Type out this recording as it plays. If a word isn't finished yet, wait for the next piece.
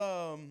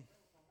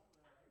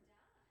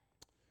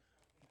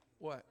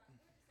What?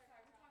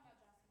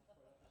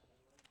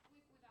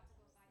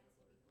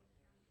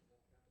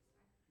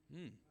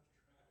 Hmm.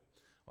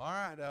 All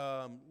right.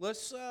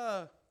 Let's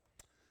go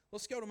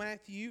to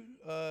Matthew.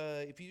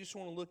 If you just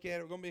want to look at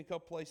it, we're going to be a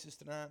couple places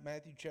tonight.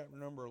 Matthew chapter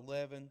number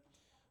 11,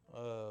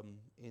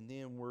 and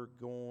then we're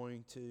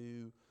going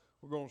to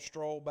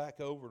stroll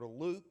back over to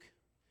Luke.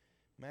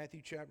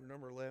 Matthew chapter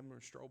number 11. We're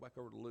going to stroll back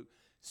over to Luke.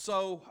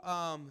 So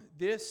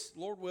this,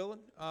 Lord willing,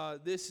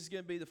 this is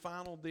going to be the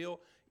final deal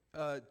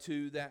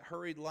to that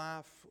Hurried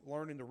Life,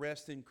 Learning to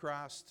Rest in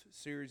Christ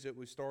series that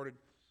we started.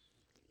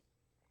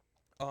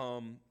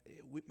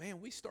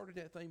 We started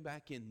that thing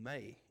back in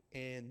May,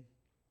 and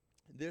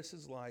this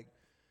is like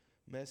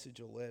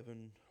message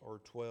 11 or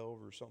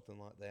 12 or something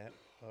like that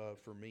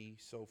for me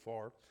so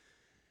far.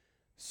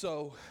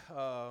 So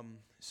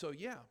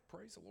yeah,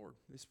 praise the Lord.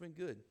 It's been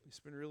good. It's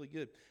been really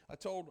good. I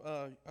told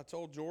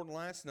Jordan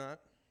last night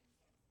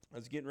I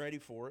was getting ready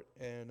for it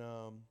and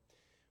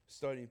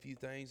studying a few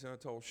things, and I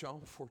told Sean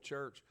before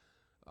church,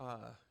 I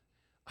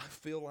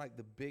feel like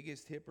the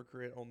biggest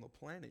hypocrite on the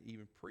planet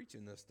even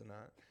preaching this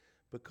tonight,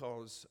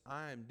 because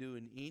I am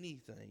doing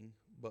anything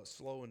but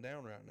slowing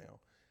down right now.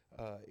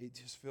 It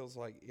just feels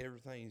like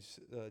everything's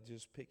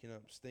just picking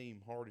up steam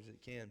hard as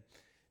it can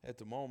at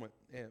the moment.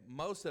 And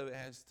most of it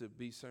has to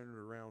be centered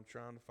around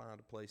trying to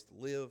find a place to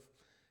live,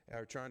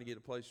 or trying to get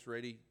a place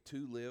ready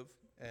to live.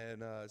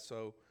 And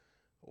so,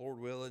 Lord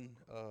willing,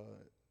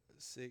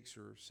 6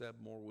 or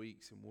 7 more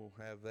weeks, and we'll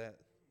have that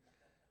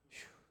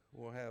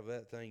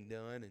thing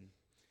done, and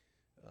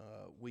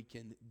we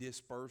can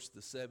disperse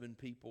the 7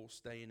 people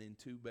staying in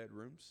 2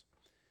 bedrooms.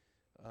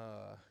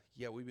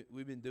 Yeah,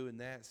 we've been doing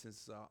that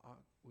since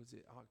was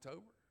it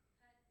October?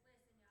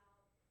 Listen, y'all.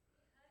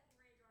 Hut and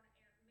Ridge are on an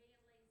air. Me and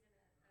Lee's in a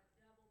double bed,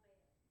 both just slumped in a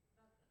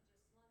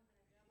double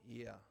bed.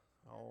 Yeah.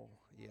 Oh,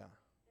 yeah.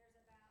 There's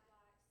about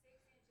like 6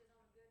 inches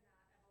on a good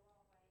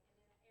night of a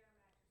walkway, and then an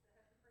air mattress the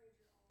Hut and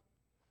Ridge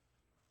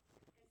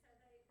are on. And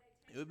so they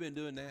take. We've been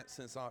doing that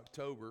since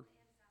October.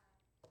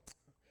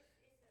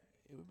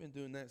 Inside. We've been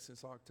doing that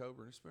since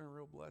October, and it's been a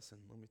real blessing.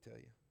 Let me tell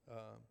you.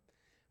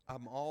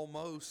 I'm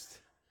almost.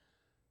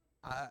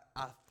 I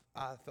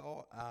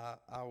thought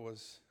I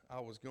was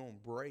going to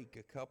break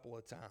a couple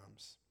of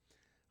times.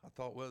 I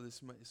thought, well,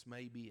 this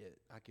may be it.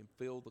 I can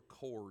feel the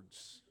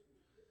cords.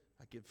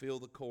 I can feel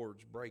the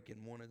cords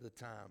breaking one at a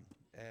time,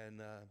 and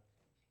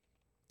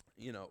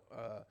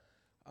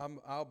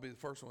I'll be the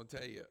first one to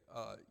tell you.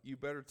 You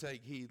better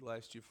take heed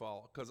lest you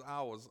fall, because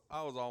I was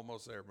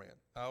almost there, man.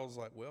 I was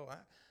like, well,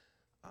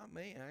 I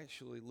may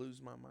actually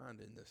lose my mind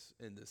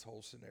in this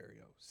whole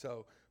scenario.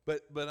 So,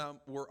 but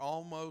we're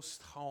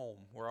almost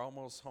home. We're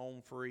almost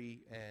home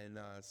free, and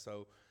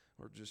so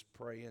we're just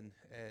praying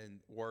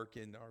and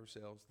working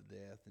ourselves to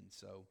death. And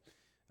so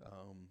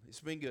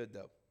it's been good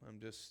though.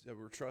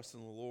 We're trusting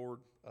the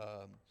Lord.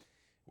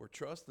 We're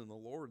trusting the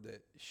Lord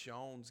that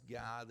Sean's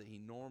guy that he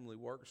normally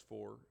works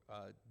for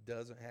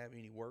doesn't have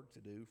any work to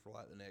do for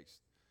like the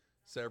next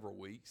several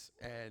weeks.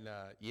 And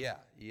yeah,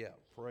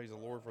 praise the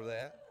Lord for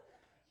that.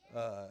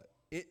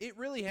 It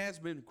really has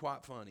been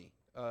quite funny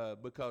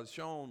because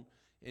Sean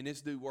and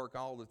this dude work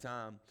all the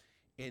time,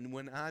 and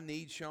when I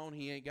need Sean,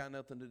 he ain't got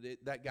nothing to do.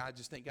 That guy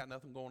just ain't got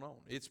nothing going on.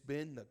 It's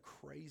been the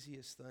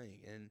craziest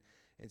thing, and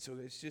so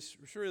it's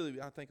really,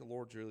 I think the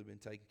Lord's really been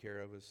taking care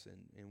of us,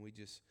 and we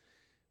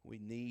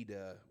need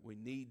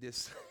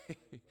this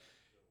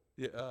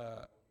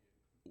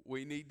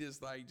we need this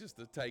thing just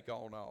to take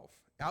on off.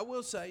 I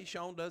will say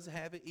Sean does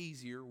have it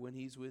easier when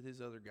he's with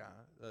his other guy.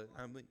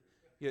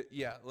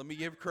 Yeah, let me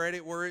give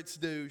credit where it's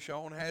due.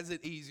 Sean has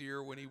it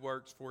easier when he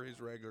works for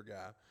his regular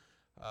guy.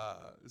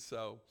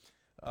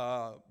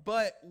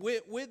 But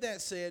with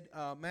that said,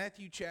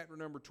 Matthew chapter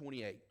number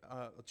 28,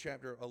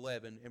 chapter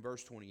 11 and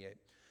verse 28.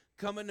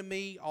 Come unto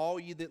me, all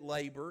you that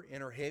labor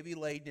and are heavy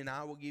laden, and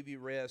I will give you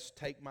rest.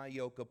 Take my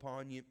yoke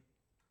upon you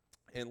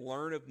and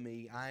learn of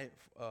me.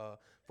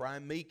 For I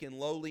am meek and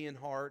lowly in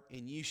heart,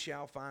 and you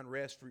shall find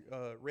rest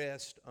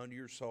unto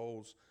your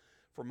souls.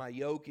 For my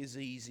yoke is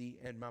easy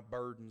and my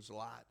burden's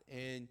light.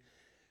 And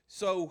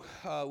so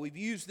we've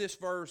used this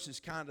verse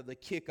as kind of the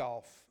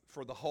kickoff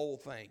for the whole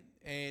thing.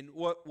 And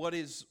what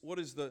is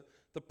the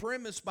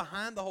premise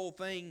behind the whole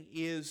thing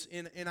is,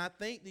 and I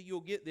think that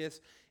you'll get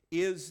this,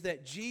 is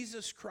that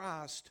Jesus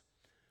Christ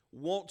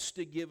wants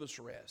to give us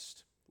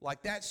rest.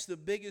 Like, that's the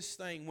biggest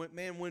thing.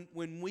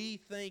 When we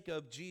think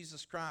of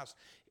Jesus Christ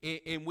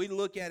and we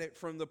look at it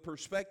from the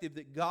perspective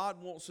that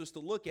God wants us to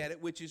look at it,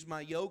 which is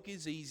my yoke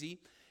is easy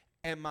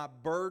and my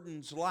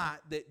burden's light,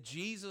 that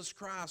Jesus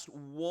Christ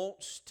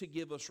wants to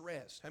give us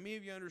rest. How many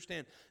of you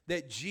understand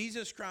that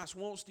Jesus Christ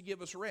wants to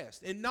give us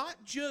rest? And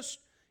not just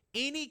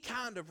any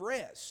kind of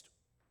rest,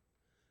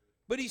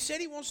 but he said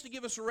he wants to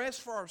give us rest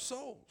for our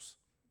souls.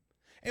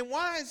 And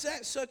why is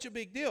that such a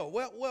big deal?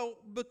 Well,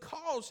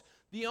 because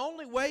the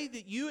only way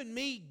that you and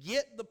me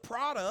get the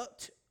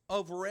product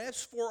of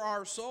rest for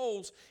our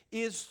souls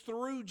is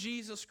through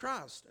Jesus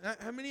Christ.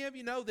 How many of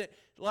you know that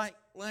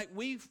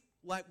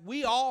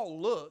we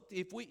all looked,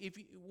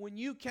 when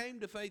you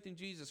came to faith in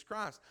Jesus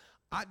Christ,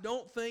 I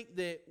don't think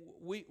that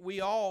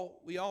we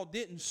all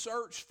didn't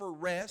search for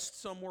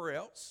rest somewhere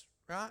else,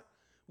 right?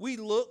 We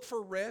looked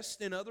for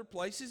rest in other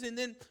places, and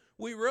then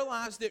we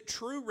realized that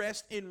true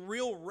rest and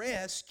real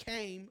rest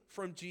came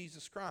from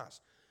Jesus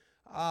Christ.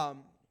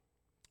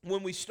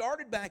 When we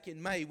started back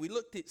in May, we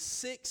looked at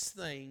 6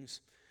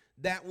 things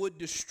that would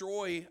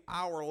destroy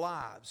our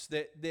lives,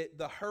 that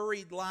the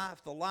hurried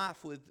life, the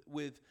life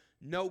with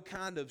no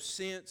kind of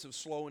sense of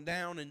slowing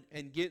down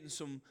and getting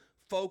some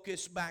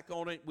focus back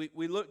on it.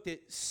 We looked at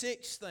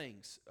 6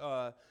 things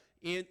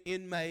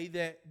in May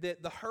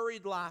that the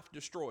hurried life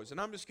destroys. And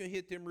I'm just going to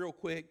hit them real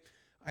quick.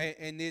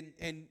 And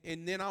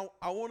then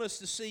I want us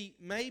to see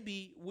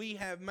maybe we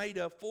have made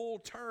a full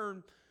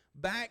turn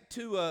back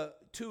to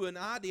an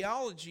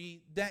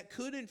ideology that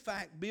could in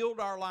fact build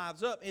our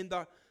lives up, and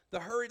the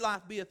hurried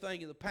life be a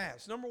thing of the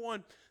past. Number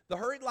one, the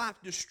hurried life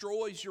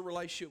destroys your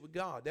relationship with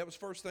God. That was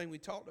the first thing we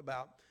talked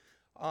about.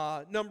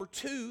 Number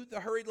 2, the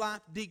hurried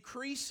life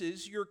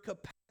decreases your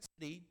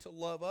capacity to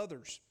love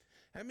others.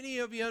 How many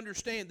of you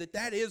understand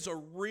that is a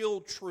real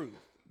truth?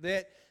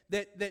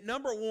 That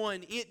number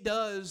 1, it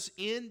does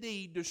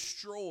indeed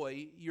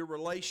destroy your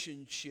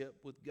relationship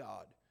with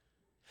God.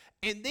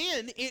 And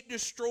then it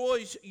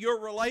destroys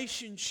your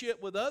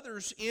relationship with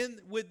others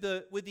with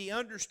the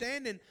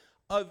understanding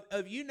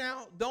of you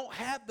now don't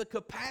have the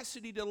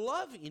capacity to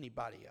love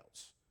anybody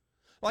else.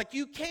 Like,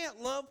 you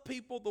can't love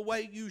people the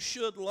way you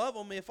should love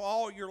them if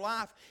all your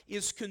life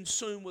is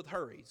consumed with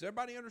hurry. Does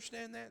everybody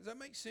understand that? Does that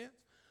make sense?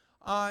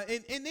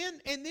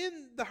 And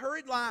then the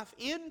hurried life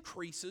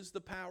increases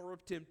the power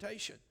of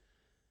temptation.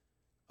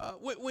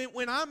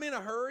 When I'm in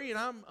a hurry and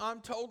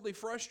I'm totally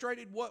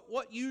frustrated,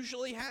 what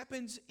usually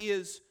happens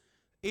is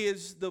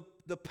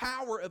the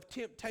power of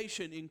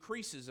temptation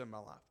increases in my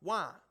life.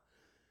 Why?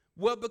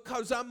 Well,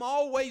 because I'm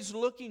always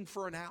looking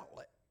for an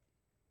outlet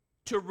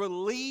to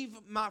relieve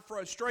my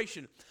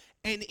frustration.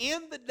 And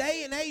in the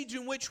day and age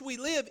in which we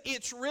live,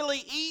 it's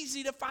really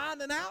easy to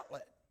find an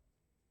outlet.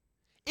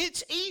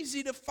 It's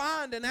easy to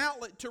find an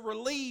outlet to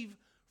relieve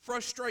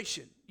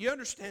frustration. You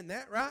understand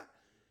that, right?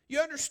 You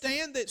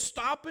understand that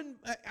stopping,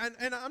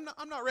 and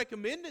I'm not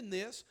recommending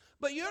this,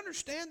 but you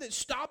understand that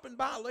stopping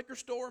by a liquor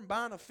store and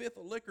buying a fifth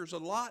of liquor is a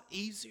lot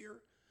easier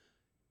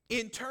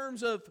in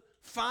terms of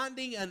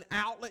finding an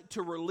outlet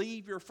to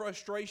relieve your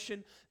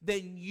frustration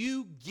than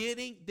you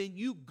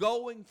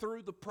going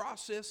through the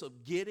process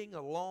of getting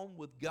along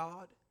with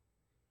God.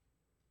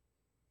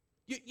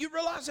 You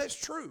realize that's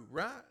true,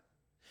 right?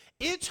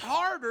 It's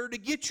harder to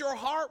get your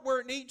heart where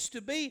it needs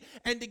to be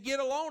and to get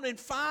alone and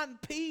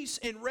find peace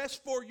and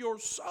rest for your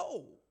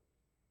soul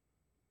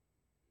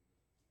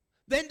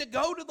than to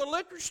go to the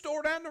liquor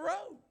store down the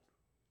road.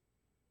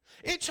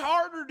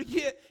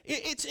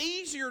 It's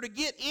easier to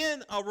get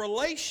in a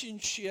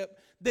relationship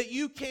that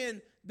you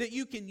can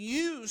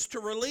use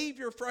to relieve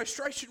your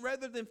frustration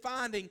rather than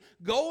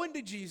going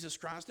to Jesus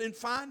Christ and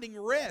finding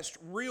rest,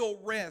 real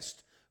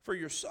rest for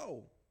your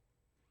soul.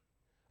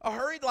 A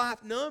hurried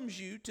life numbs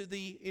you to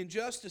the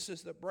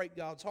injustices that break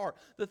God's heart.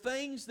 The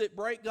things that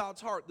break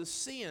God's heart, the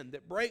sin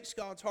that breaks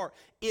God's heart,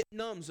 it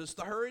numbs us.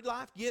 The hurried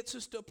life gets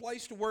us to a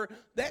place to where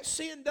that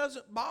sin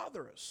doesn't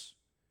bother us.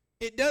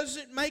 It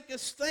doesn't make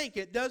us think.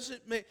 It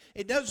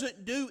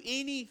doesn't do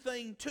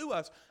anything to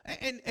us.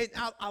 And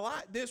I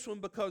like this one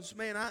because,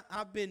 man,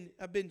 I've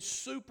been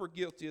super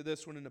guilty of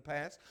this one in the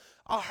past.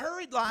 A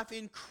hurried life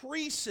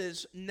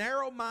increases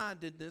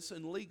narrow-mindedness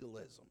and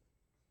legalism.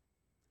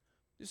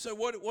 So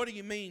what do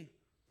you mean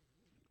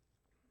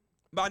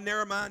by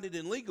narrow-minded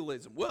and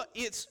legalism? Well,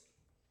 it's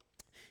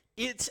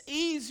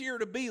easier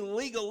to be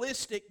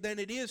legalistic than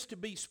it is to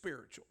be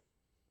spiritual.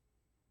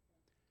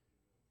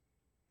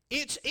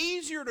 It's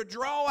easier to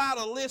draw out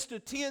a list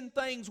of 10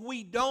 things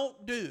we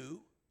don't do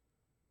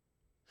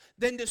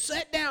than to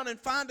sit down and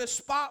find a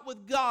spot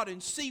with God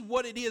and see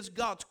what it is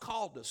God's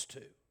called us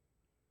to.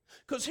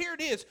 Because here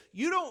it is,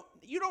 you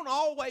don't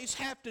always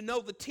have to know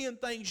the 10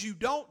 things you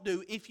don't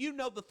do if you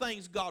know the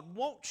things God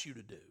wants you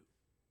to do.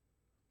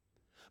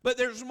 But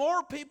there's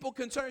more people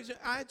concerned.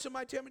 I had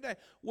somebody tell me today,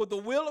 well, the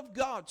will of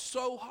God's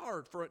so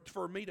hard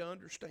for me to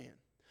understand.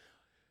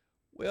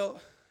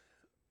 Well,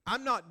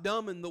 I'm not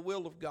dumbing the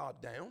will of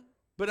God down,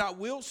 but I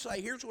will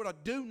say, here's what I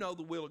do know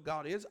the will of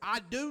God is. I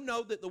do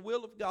know that the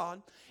will of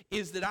God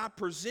is that I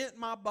present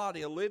my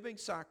body a living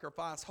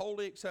sacrifice,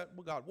 wholly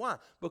acceptable to God. Why?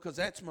 Because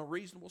that's my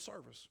reasonable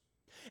service.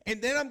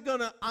 And then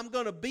I'm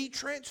gonna be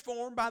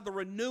transformed by the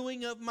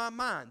renewing of my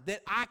mind,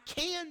 that I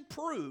can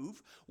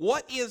prove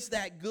what is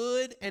that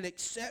good and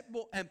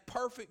acceptable and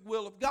perfect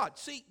will of God.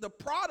 See, the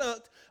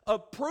product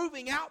of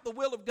proving out the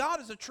will of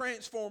God is a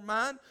transformed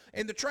mind,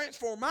 and the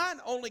transformed mind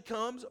only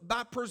comes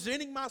by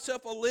presenting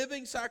myself a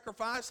living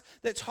sacrifice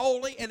that's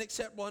holy and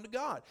acceptable unto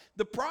God.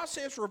 The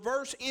process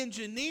reverse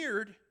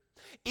engineered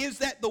is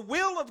that the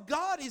will of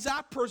God is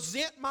I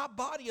present my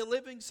body a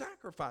living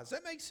sacrifice.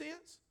 That makes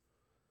sense?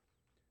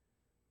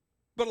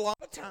 But a lot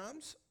of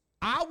times,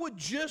 I would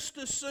just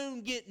as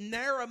soon get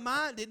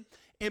narrow-minded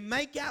and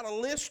make out a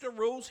list of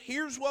rules.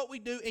 Here's what we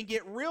do, and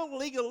get real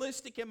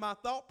legalistic in my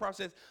thought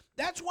process.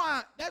 That's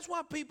why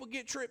people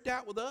get tripped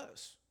out with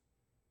us.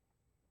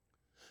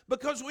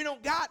 Because we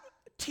don't got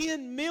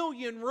 10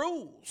 million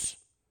rules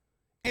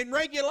and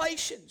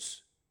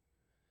regulations.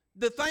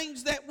 The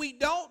things that we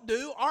don't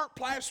do aren't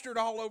plastered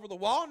all over the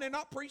wall, and they're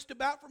not preached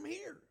about from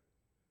here.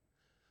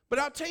 But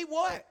I'll tell you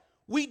what,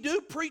 we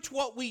do preach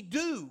what we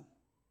do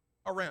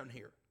around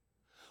here.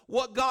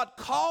 What God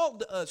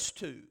called us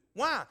to.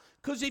 Why?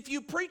 Because if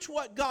you preach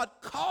what God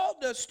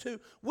called us to,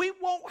 we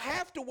won't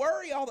have to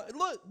worry all that.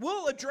 Look,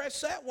 we'll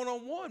address that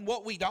one-on-one,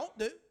 what we don't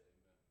do.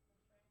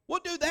 We'll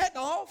do that in the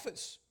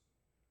office.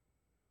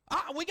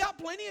 We got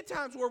plenty of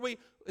times where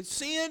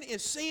sin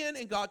is sin,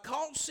 and God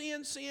calls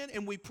sin, sin,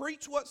 and we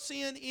preach what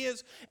sin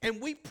is, and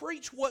we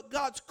preach what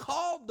God's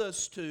called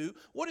us to.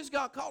 What has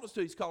God called us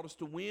to? He's called us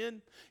to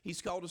win,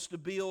 He's called us to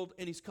build,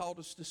 and He's called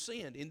us to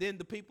sin. And then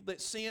the people that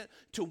sin,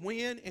 to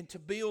win and to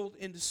build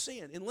and to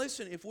sin. And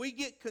listen, if we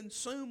get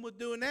consumed with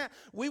doing that,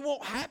 we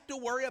won't have to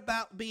worry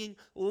about being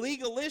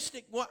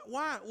legalistic.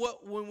 Why?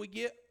 When we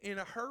get in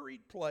a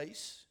hurried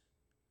place,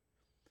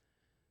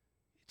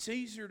 it's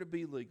easier to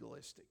be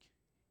legalistic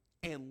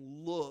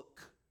and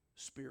look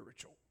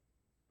spiritual.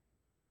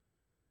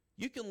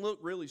 You can look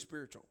really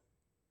spiritual,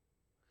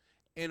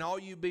 and all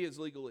you be is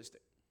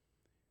legalistic.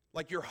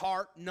 Like your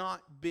heart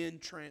not been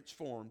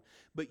transformed,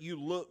 but you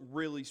look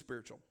really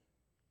spiritual.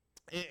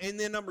 And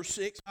then number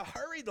 6, a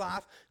hurried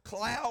life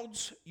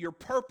clouds your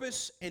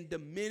purpose and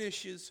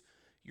diminishes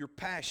your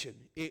passion.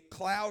 It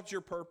clouds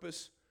your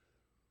purpose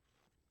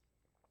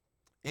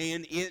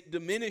and it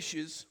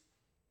diminishes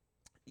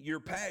your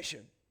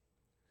passion.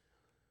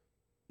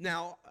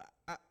 Now,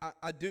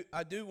 I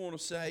do want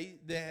to say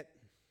that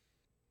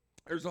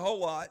there's a whole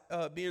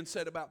lot being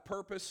said about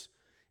purpose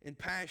and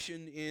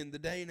passion in the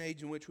day and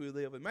age in which we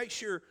live. And make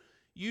sure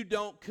you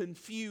don't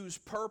confuse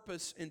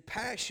purpose and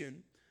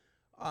passion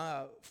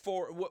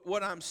for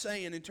what I'm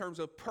saying in terms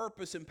of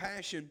purpose and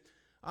passion.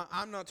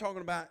 I'm not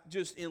talking about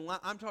just in life.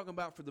 I'm talking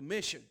about for the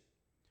mission.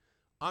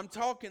 I'm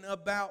talking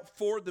about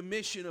for the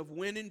mission of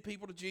winning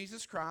people to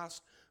Jesus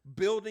Christ,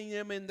 building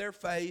them in their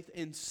faith,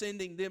 and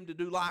sending them to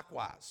do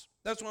likewise.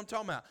 That's what I'm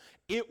talking about.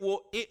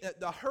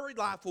 The hurried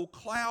life will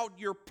cloud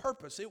your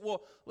purpose. It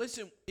will,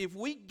 listen, if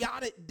we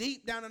got it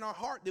deep down in our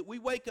heart that we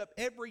wake up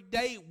every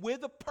day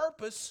with a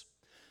purpose,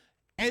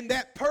 and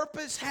that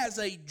purpose has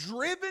a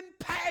driven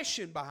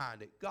passion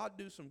behind it, God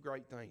do some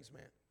great things,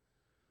 man.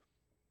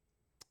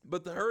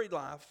 But the hurried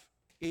life,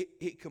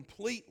 it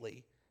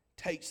completely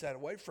takes that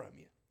away from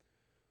you.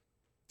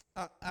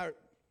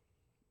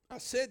 I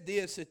said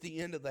this at the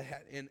end of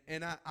that,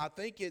 and I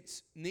think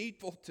it's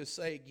needful to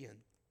say again.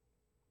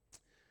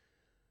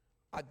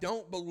 I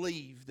don't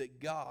believe that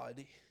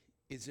God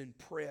is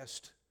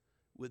impressed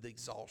with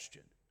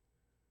exhaustion.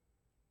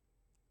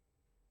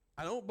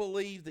 I don't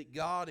believe that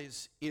God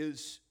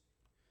is,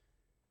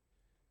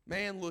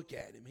 man, look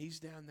at him. He's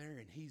down there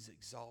and he's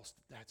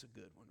exhausted. That's a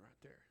good one right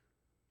there.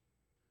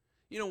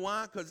 You know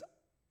why? Because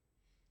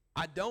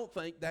I don't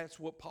think that's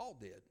what Paul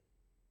did.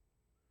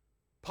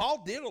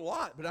 Paul did a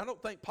lot, but I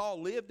don't think Paul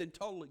lived in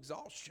total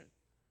exhaustion.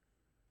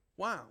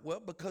 Why? Well,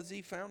 because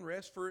he found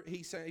rest for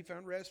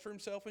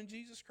himself in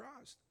Jesus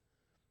Christ.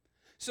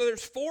 So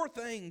there's 4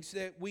 things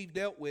that we've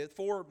dealt with,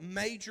 4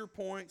 major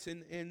points,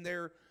 and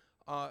there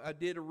I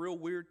did a real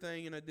weird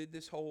thing, and I did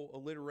this whole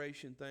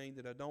alliteration thing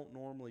that I don't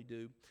normally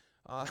do.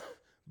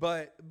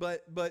 But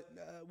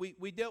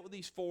we dealt with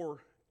these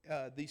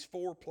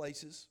four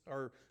places,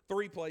 or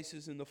 3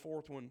 places, and the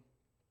 4th one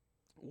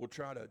we'll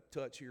try to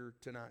touch here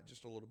tonight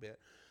just a little bit.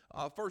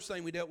 First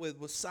thing we dealt with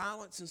was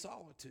silence and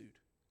solitude.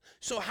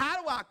 So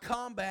how do I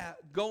combat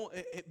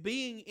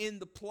being in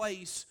the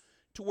place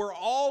to where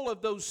all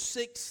of those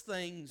 6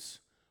 things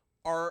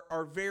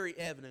are very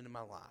evident in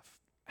my life?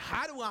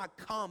 How do I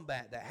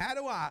combat that? How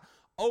do I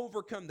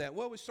overcome that?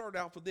 Well, we started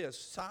out with this,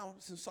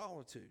 silence and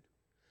solitude.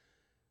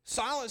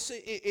 Silence,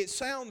 it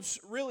sounds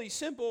really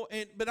simple,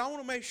 but I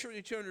want to make sure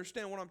that you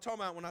understand what I'm talking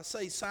about when I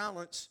say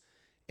silence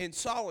and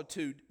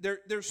solitude.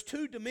 There's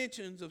 2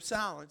 dimensions of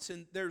silence,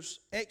 and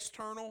there's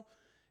external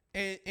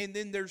and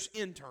then there's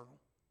internal.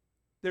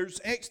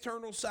 There's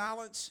external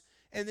silence,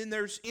 and then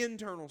there's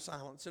internal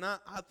silence. And I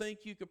think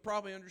you could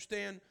probably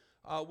understand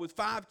with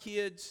 5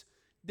 kids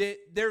that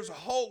there's a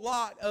whole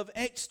lot of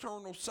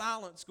external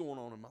silence going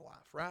on in my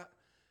life, right?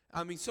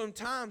 I mean,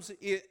 sometimes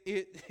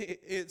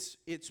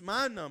it's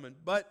mind-numbing,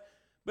 but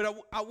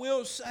I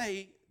will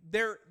say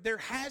there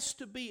has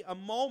to be a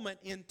moment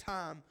in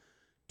time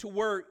to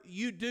where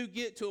you do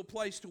get to a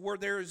place to where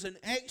there is an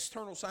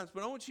external silence.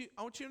 But I want you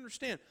to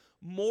understand,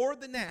 more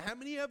than that, how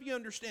many of you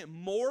understand,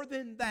 more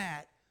than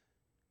that,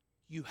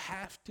 you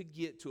have to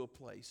get to a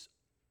place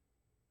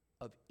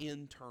of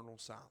internal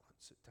silence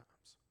at times.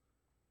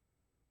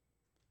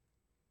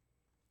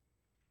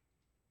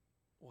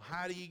 Well,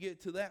 how do you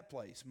get to that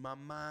place? My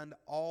mind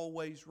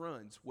always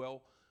runs.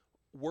 Well,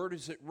 where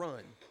does it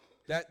run?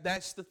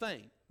 That's the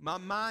thing. My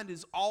mind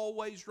is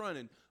always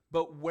running,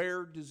 but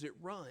where does it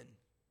run?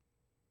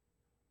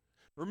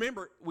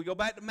 Remember, we go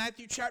back to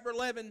Matthew chapter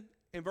 11,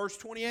 in verse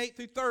 28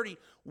 through 30,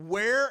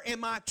 where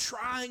am I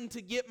trying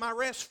to get my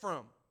rest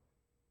from?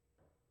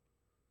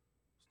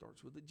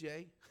 Starts with a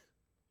J.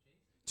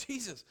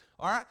 Jesus.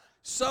 All right.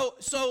 So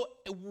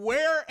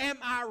where am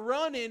I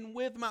running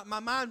with my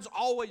mind's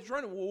always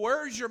running? Well,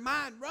 where's your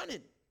mind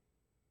running?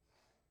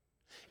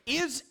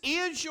 Is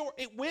your,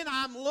 when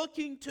I'm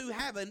looking to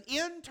have an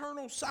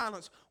internal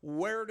silence,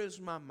 where does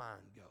my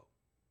mind go?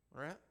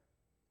 All right.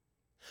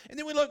 And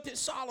then we looked at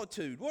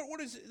solitude. What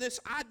is this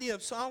idea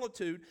of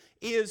solitude?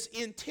 Is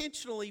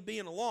intentionally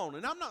being alone.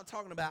 And I'm not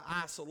talking about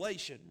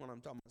isolation when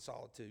I'm talking about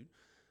solitude.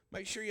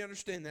 Make sure you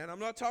understand that. I'm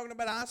not talking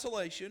about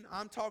isolation.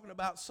 I'm talking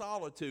about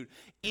solitude.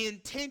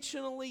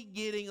 Intentionally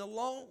getting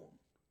alone.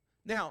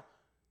 Now,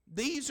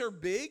 these are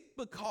big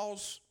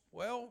because,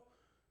 well,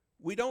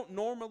 we don't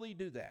normally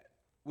do that.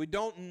 We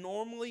don't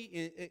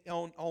normally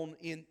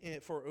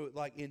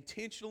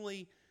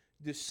intentionally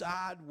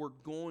decide we're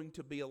going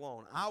to be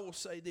alone. I will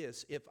say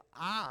this, if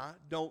I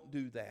don't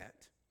do that,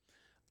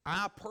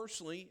 I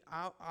personally,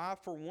 I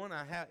for one,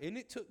 I have, and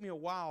it took me a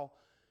while,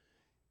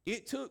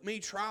 it took me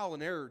trial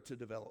and error to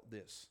develop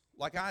this.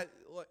 Like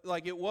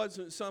it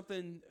wasn't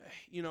something,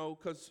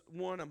 because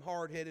one, I'm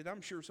hard-headed.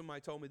 I'm sure somebody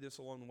told me this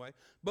along the way.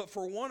 But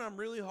for one, I'm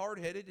really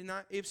hard-headed. And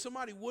if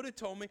somebody would have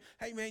told me,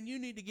 hey, man, you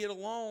need to get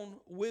along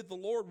with the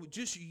Lord with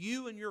just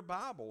you and your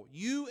Bible.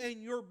 You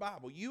and your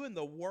Bible. You and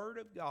the Word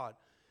of God.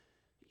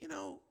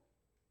 Well,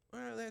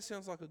 that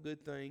sounds like a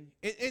good thing.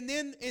 And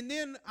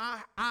then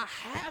I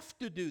have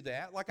to do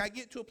that. Like I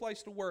get to a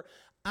place to where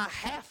I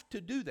have to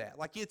do that.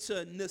 Like it's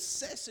a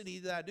necessity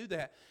that I do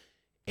that.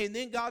 And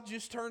then God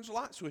just turns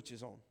light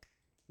switches on,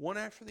 one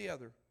after the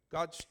other.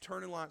 God's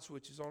turning light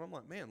switches on. I'm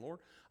like, man, Lord,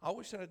 I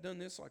wish I'd done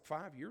this like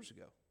 5 years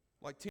ago,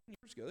 like 10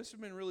 years ago. This has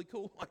been really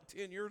cool like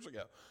 10 years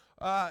ago.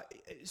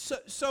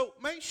 So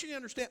make sure you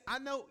understand. I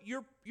know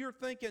you're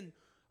thinking,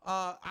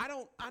 I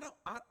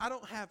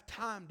don't have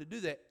time to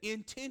do that.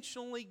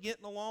 Intentionally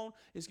getting alone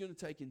is going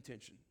to take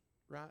intention,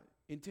 right?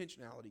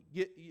 Intentionality.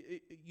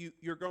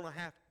 You're going to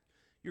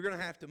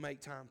have to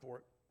make time for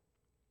it.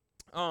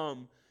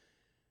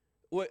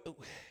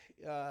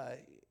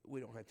 We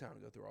don't have time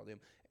to go through all of them.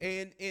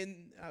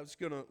 And I was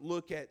going to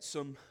look at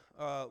some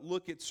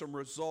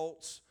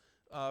results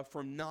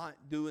from not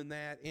doing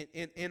that.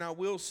 And I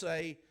will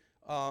say,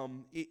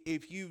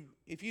 if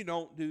you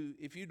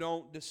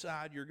don't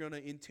decide you're going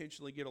to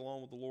intentionally get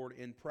along with the Lord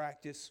and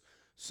practice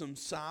some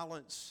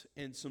silence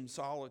and some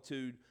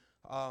solitude,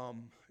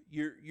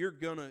 you're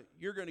gonna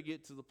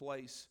get to the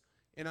place.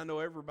 And I know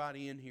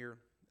everybody in here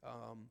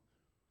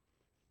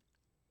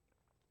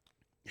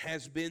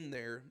has been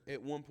there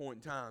at one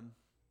point in time,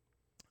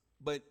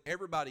 but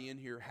everybody in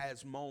here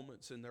has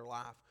moments in their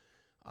life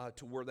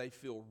to where they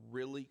feel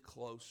really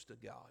close to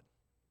God.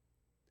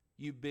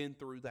 You've been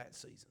through that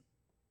season.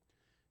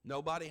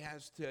 Nobody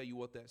has to tell you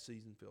what that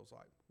season feels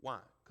like. Why?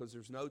 Because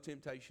there's no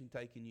temptation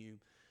taking you,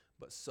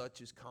 but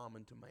such is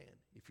common to man.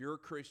 If you're a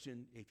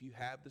Christian, if you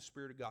have the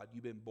Spirit of God,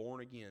 you've been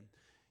born again,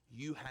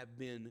 you have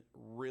been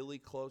really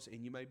close,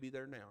 and you may be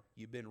there now.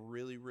 You've been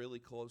really, really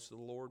close to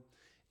the Lord.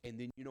 And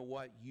then you know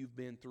what? You've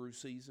been through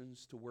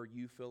seasons to where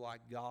you feel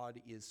like God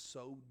is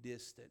so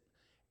distant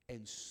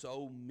and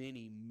so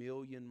many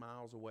million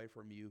miles away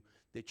from you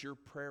that your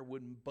prayer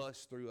wouldn't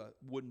bust through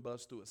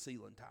a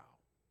ceiling tile.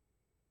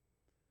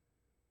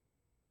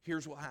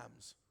 Here's what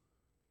happens.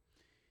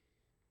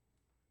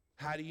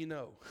 How do you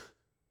know?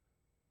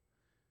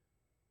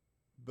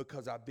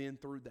 Because I've been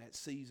through that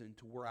season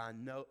to where I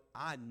know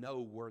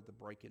where the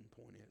breaking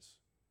point is.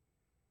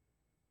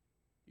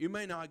 You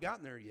may not have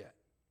gotten there yet,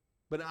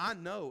 but I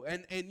know.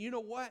 And you know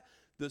what?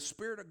 The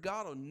Spirit of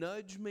God will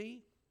nudge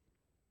me,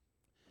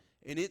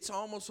 and it's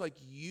almost like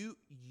you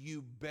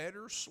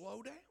better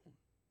slow down.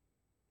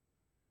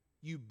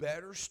 You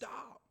better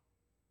stop.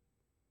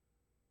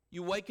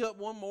 You wake up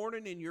one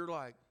morning and you're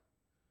like,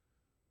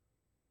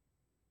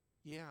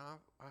 yeah,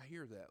 I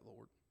hear that,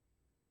 Lord.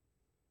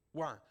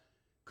 Why?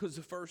 Because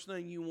the first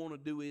thing you want to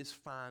do is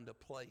find a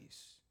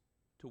place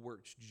to where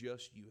it's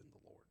just you and the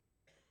Lord.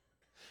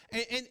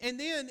 And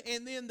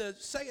then the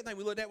second thing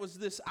we looked at was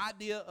this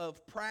idea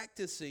of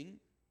practicing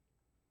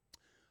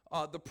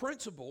the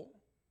principle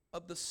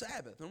of the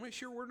Sabbath. And make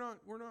sure we're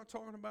not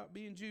talking about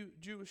being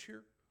Jewish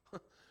here.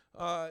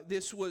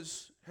 This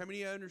was, how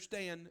many of you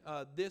understand?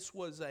 This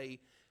was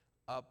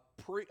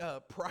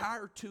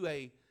prior to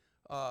a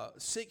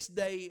 6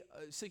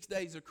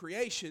 days of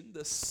creation.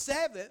 The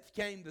seventh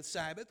came the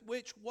Sabbath,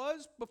 which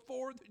was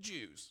before the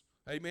Jews.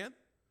 Amen.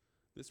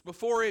 It's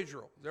before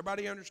Israel. Does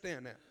everybody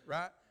understand that?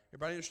 Right?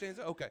 Everybody understands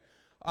that? Okay.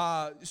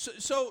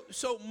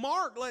 So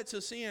Mark lets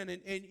us in,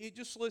 and you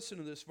just listen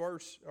to this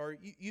verse, or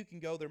you can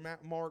go there.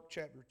 Mark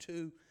chapter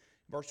 2,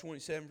 verse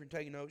 27. If you're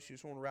taking notes, you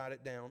just want to write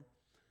it down.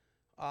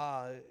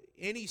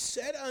 And he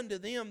said unto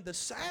them, the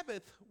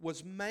Sabbath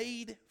was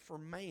made for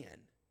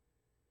man,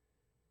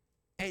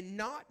 and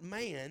not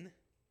man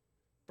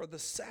for the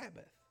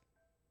Sabbath.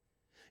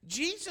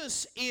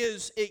 Jesus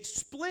is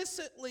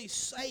explicitly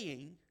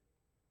saying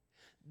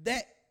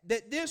that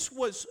this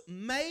was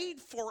made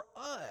for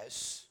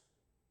us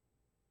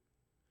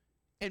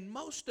And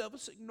most of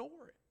us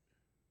ignore it.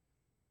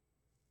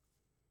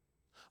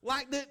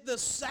 Like the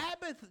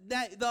Sabbath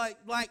day,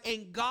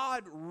 and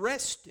God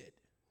rested.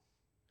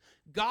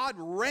 God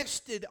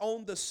rested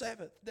on the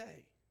seventh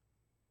day.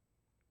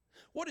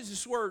 What does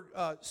this word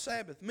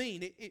Sabbath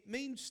mean? It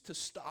means to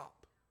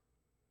stop.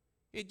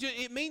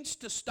 It means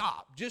to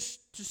stop.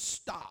 Just to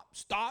stop.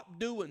 Stop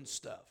doing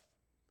stuff.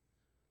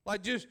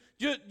 Like just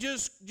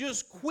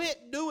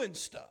quit doing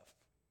stuff.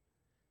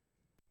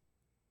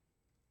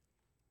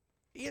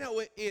 You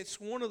know, it's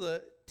one of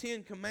the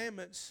 10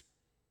 Commandments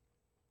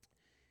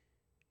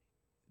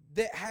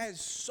that has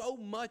so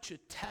much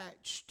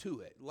attached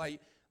to it.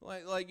 Like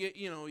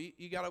you know,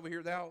 you got over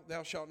here,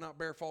 thou shalt not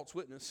bear false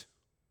witness.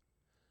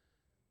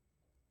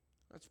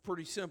 That's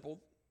pretty simple.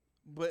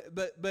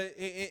 But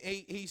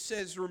he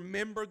says,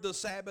 remember the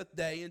Sabbath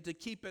day and to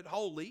keep it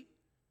holy.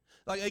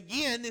 Like,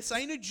 again, this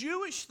ain't a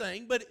Jewish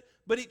thing, but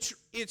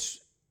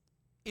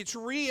it's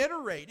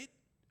reiterated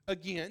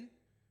again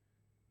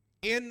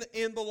in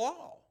the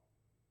law.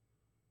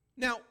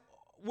 Now,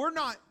 we're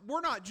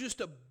not just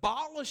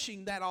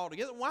abolishing that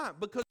altogether. Why?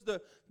 Because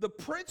the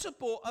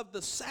principle of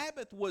the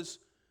Sabbath was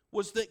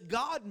that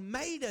God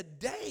made a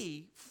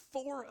day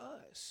for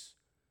us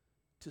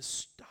to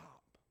stop.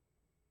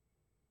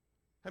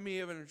 How many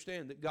of you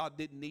understand that God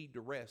didn't need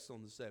to rest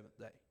on the seventh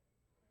day?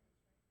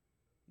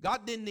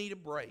 God didn't need a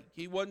break.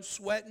 He wasn't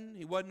sweating.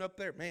 He wasn't up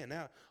there. Man,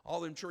 now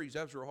all them trees,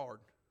 that was real hard.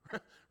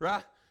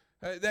 Right?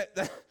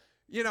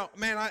 You know,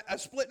 man, I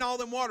splitting all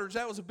them waters,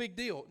 that was a big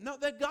deal. No,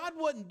 that God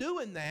wasn't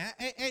doing that.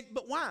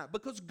 But why?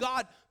 Because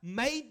God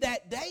made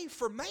that day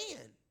for man.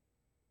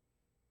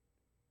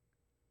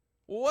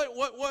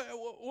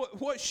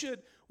 What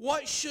should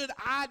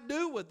I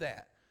do with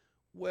that?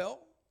 Well,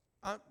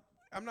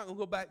 I'm not going to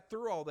go back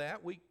through all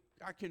that.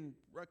 I could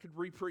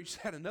re-preach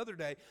that another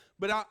day.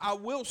 But I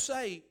will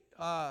say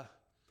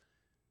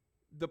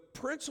the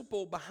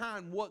principle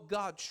behind what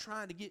God's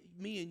trying to get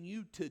me and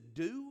you to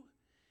do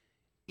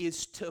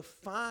is to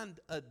find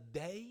a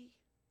day,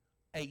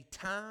 a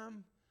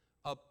time,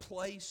 a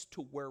place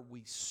to where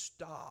we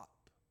stop.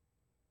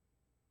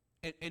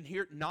 And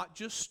here, not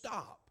just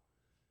stop,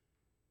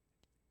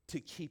 to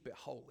keep it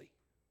holy.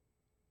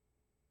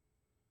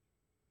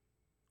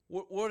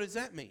 What does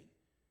that mean?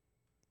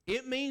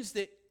 It means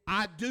that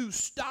I do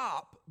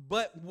stop,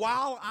 but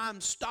while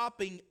I'm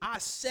stopping, I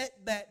set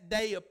that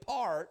day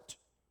apart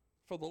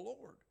for the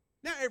Lord.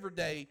 Now, every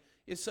day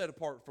is set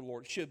apart for the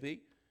Lord. It should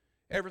be.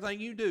 Everything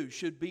you do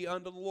should be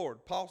unto the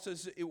Lord. Paul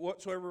says,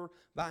 whatsoever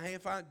thy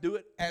hand find, do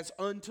it as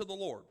unto the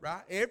Lord,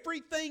 right?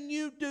 Everything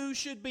you do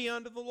should be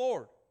unto the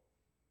Lord.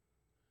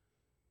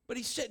 But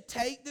he said,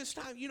 take this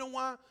time. You know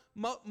why?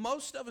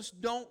 Most of us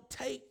don't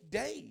take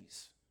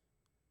days.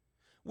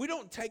 We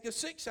don't take a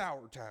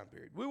 6-hour time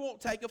period. We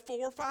won't take a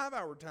 4 or 5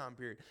 hour time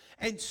period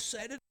and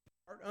set it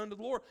apart unto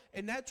the Lord.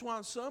 And that's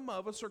why some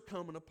of us are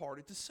coming apart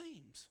at the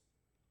seams.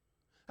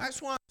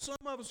 That's why some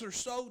of us are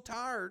so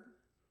tired.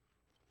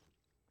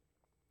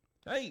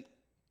 Hey,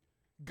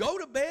 go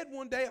to bed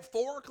one day at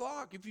 4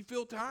 o'clock if you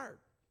feel tired.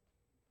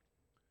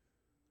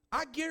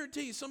 I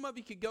guarantee you some of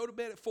you could go to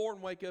bed at 4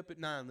 and wake up at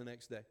 9 the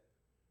next day.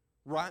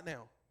 Right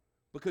now.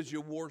 Because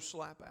you wore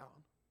slap out.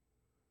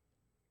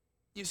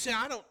 You see,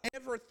 I don't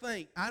ever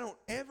think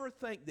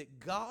that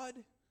God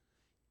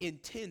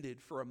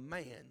intended for a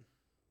man.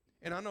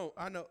 And I know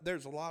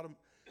there's a lot of,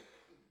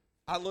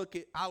 I look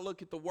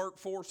at the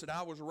workforce that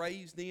I was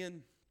raised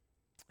in,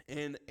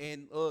 and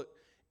look,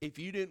 if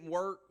you didn't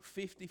work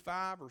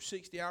 55 or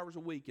 60 hours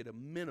a week at a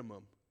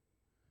minimum,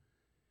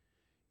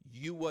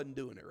 you wasn't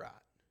doing it right.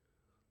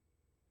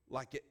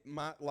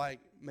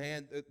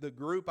 The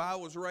group I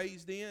was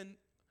raised in,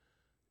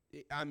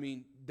 I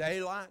mean,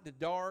 daylight to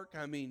dark.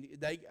 I mean,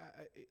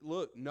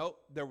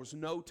 there was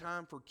no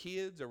time for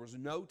kids. There was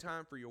no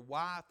time for your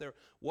wife.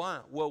 Why?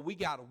 Well, we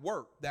got to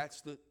work.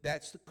 That's the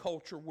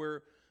culture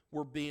where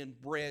we're being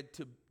bred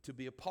to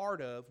be a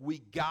part of. We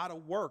got to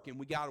work, and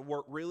we got to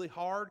work really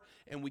hard.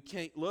 And we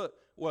can't look.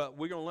 Well,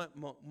 we're gonna let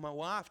my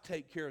wife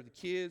take care of the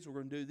kids.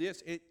 We're gonna do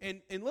this.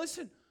 And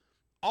listen,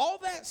 all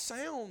that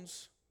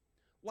sounds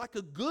like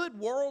a good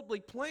worldly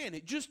plan.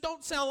 It just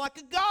don't sound like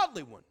a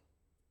godly one.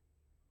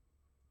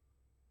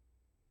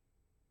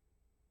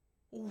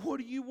 What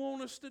do you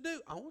want us to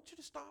do? I want you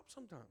to stop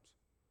sometimes.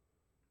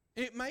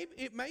 It may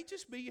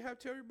just be you have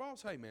to tell your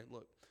boss, hey man,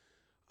 look,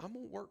 I'm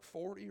going to work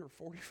 40 or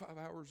 45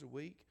 hours a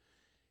week,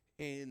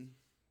 and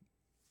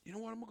you know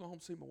what? I'm going to go home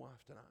and see my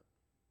wife tonight.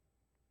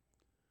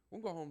 We're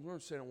going to go home and we're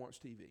going to sit and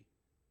watch TV.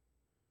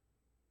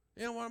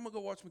 You know what? I'm going to go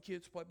watch my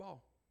kids play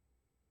ball.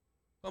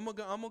 I'm going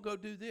to go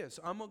do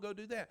this. I'm going to go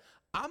do that.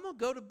 I'm going to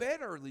go to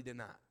bed early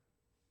tonight. I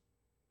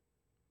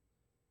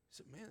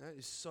said, man, that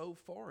is so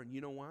foreign.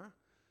 You know why?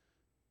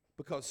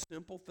 Because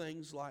simple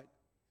things like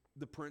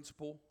the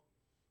principle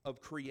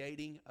of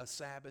creating a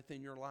Sabbath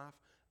in your life,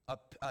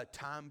 a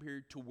time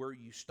period to where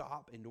you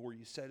stop and to where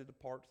you set it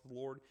apart to the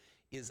Lord,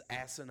 is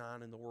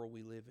asinine in the world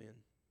we live in.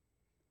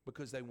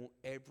 Because they want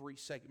every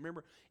second.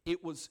 Remember,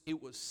 it was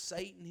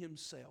Satan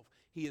himself.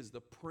 He is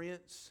the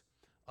prince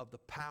of the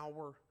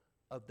power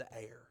of the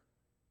air.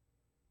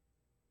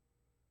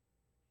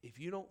 if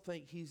you don't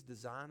think He's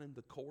designing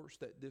the course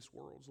that this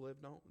world's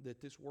lived on,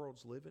 that this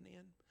world's living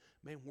in,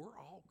 man, we're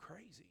all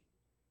crazy.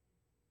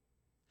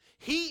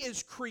 He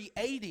is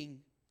creating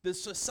the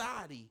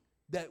society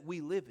that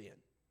we live in.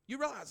 You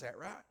realize that,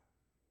 right?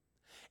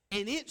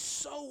 And it's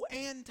so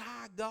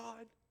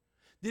anti-God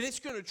that it's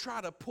going to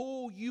try to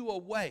pull you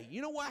away.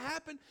 You know what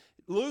happened?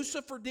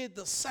 Lucifer did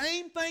the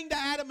same thing to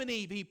Adam and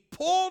Eve. He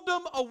pulled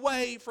them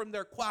away from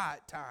their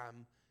quiet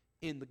time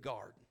in the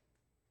garden.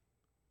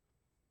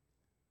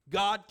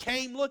 God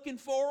came looking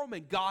for them,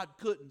 and God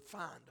couldn't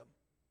find them.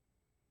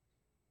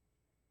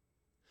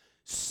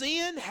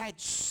 Sin had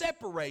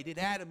separated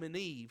Adam and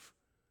Eve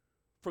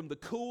from the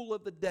cool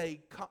of the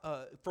day,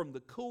 from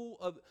the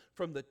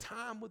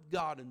time with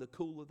God in the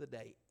cool of the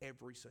day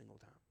every single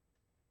time.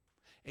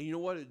 And you know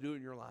what it do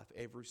in your life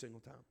every single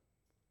time?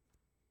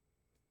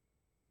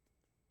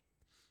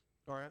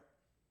 All right,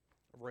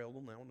 I've railed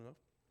on that one enough.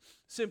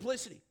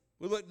 Simplicity.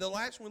 The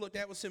last one we looked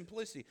at was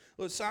simplicity.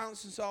 It was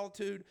silence and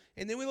solitude,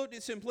 and then we looked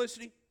at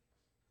simplicity.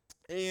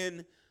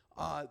 And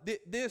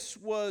this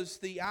was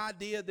the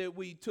idea that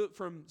we took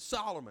from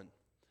Solomon.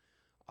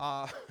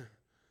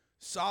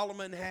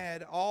 Solomon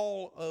had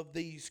all of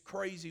these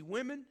crazy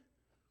women.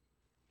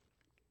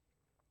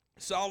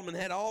 Solomon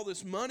had all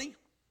this money.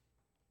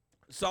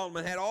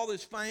 Solomon had all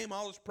this fame,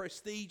 all this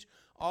prestige,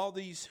 all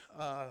these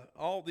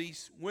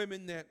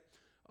women that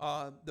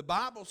the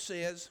Bible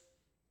says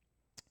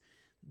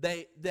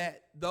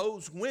that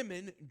those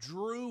women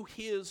drew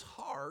his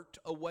heart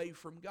away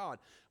from God.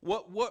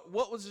 What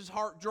was his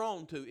heart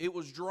drawn to? It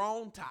was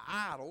drawn to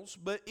idols,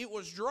 but it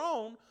was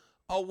drawn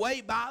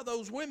away by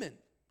those women.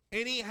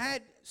 And he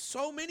had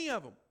so many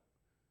of them.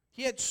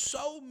 He had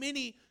so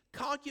many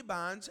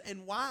concubines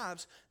and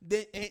wives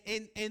that,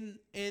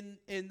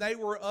 and they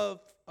were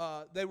of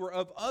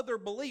other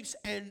beliefs,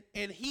 and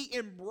he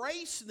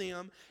embraced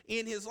them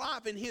in his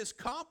life, in his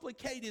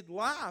complicated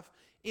life.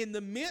 In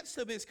the midst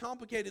of his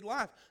complicated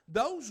life,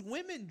 those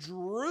women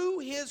drew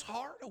his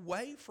heart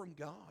away from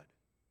God.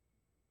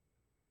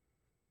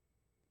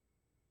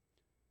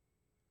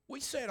 We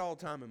say it all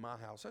the time in my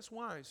house. That's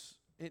why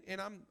I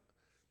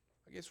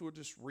guess we'll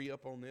just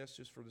re-up on this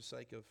just for the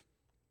sake of,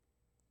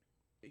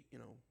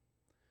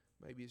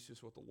 maybe it's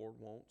just what the Lord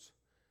wants.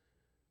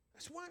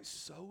 That's why it's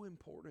so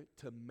important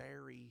to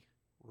marry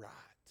right.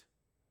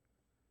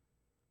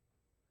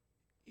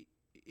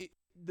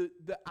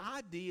 The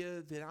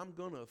idea that I'm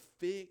going to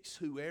fix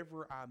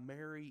whoever I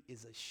marry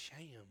is a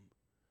sham.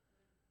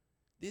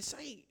 This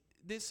ain't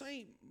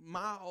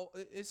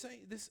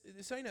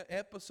an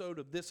episode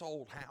of This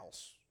Old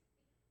House.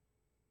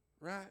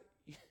 Right?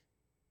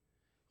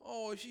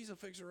 Oh, she's a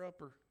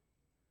fixer-upper.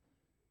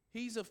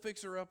 He's a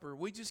fixer-upper.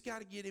 We just got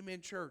to get him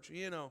in church,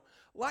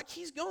 Like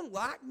he's going to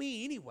like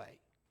me anyway,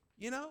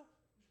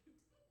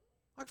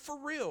 Like for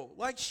real.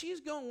 Like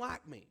she's going to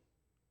like me.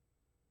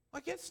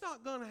 Like it's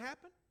not going to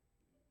happen.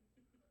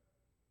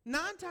 9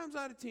 times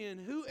out of 10,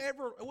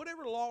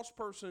 whatever lost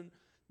person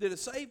that a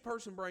saved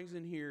person brings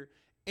in here,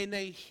 and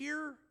they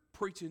hear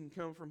preaching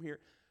come from here,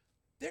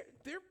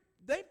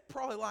 they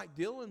probably like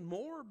Dylan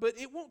more, but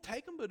it won't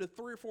take them but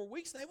 3 or 4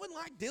 weeks. They wouldn't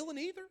like Dylan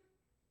either.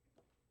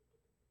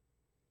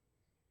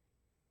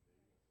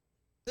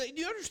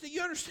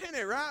 You understand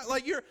that, right?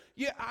 Like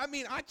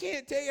I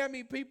can't tell you how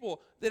many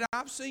people that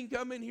I've seen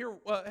come in here,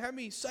 how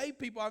many saved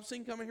people I've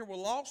seen come in here with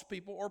lost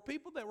people, or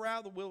people that were out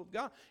of the will of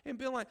God, and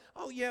been like,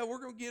 oh yeah, we're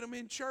going to get them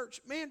in church.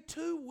 Man,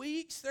 2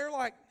 weeks, they're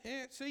like,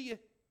 see you.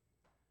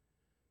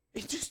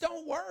 It just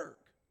don't work.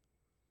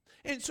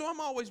 And so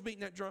I'm always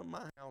beating that drum in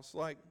my house.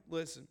 Like,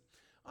 listen,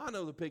 I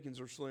know the pickings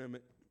are slim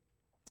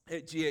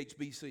at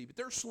GHBC, but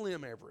they're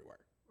slim everywhere,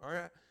 all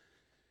right?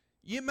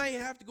 You may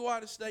have to go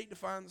out of state to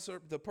find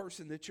the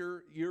person that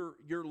you're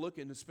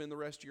looking to spend the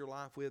rest of your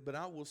life with, but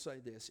I will say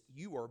this: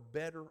 you are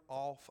better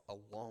off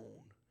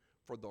alone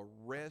for the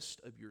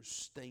rest of your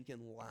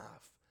stinking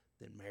life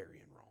than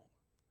marrying wrong.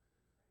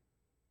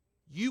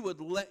 You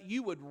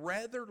would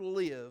rather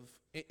live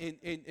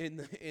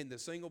in the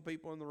single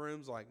people in the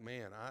rooms. Like,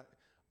 man,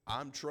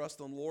 I'm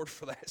trusting the Lord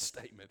for that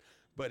statement,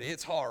 but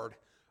it's hard.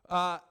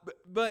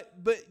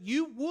 But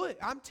you would.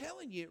 I'm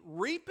telling you,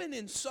 reaping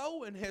and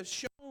sowing has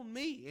shown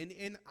me,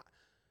 and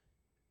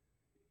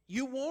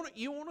you want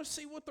to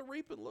see what the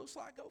reaping looks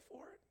like. Go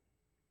for it.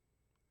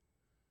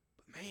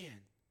 But man,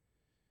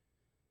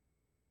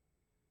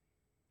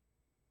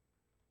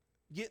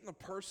 getting a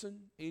person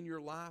in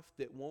your life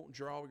that won't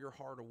draw your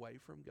heart away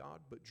from God,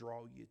 but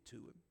draw you to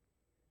Him.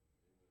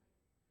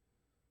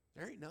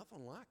 There ain't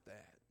nothing like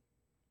that.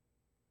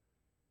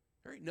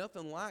 There ain't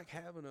nothing like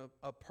having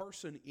a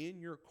person in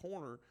your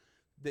corner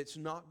that's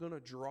not going to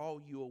draw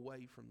you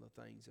away from the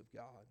things of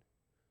God.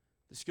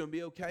 It's going to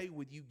be okay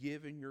with you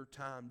giving your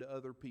time to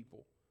other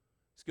people.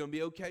 It's going to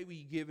be okay with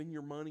you giving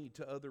your money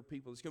to other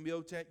people. It's going to be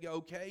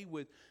okay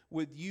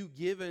with you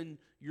giving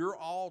your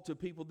all to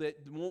people that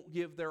won't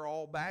give their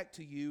all back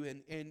to you,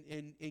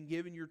 and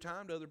giving your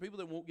time to other people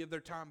that won't give their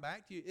time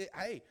back to you.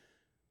 Hey,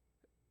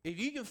 if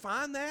you can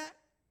find that,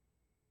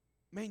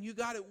 man, you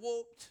got it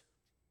whooped.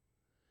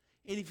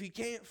 And if you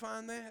can't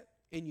find that,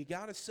 and you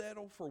got to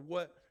settle for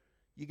what,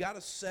 you got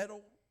to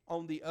settle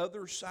on the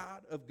other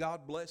side of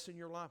God blessing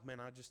your life, man,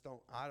 I just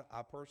don't,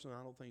 I personally,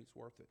 I don't think it's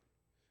worth it.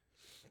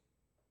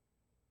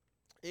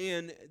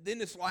 And then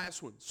this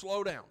last one,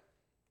 slow down.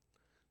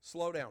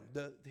 Slow down.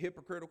 The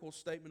hypocritical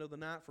statement of the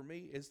night for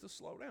me is to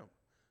slow down.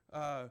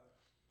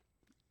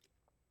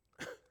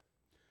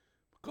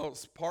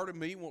 Because part of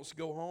me wants to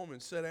go home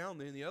and sit down,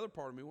 then the other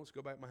part of me wants to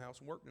go back to my house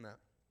and work tonight.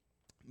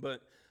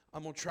 But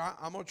I'm gonna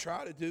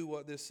try to do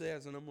what this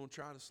says, and I'm gonna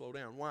try to slow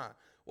down. Why?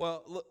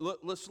 Well,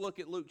 let's look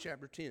at Luke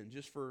chapter 10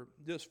 just for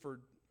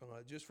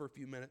a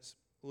few minutes.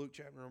 Luke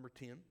chapter number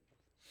 10.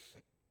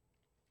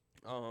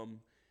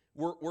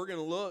 We're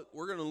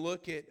gonna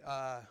look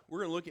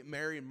at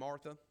Mary and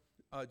Martha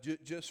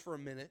just for a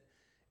minute,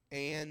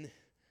 and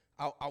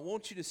I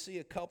want you to see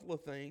a couple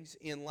of things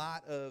in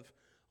light of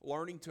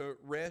learning to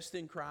rest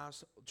in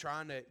Christ,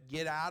 trying to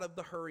get out of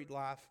the hurried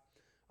life.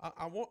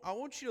 I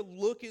want you to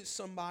look at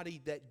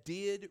somebody that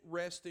did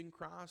rest in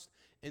Christ,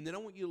 and then I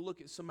want you to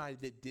look at somebody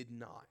that did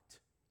not.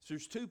 So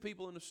there's two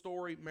people in the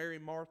story, Mary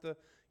and Martha.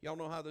 Y'all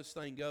know how this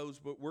thing goes,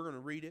 but we're going to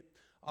read it.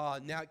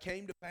 Now it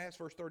came to pass,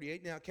 verse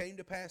 38, now it came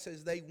to pass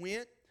as they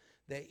went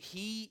that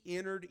he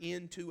entered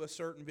into a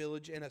certain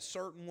village, and a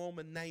certain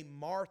woman named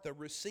Martha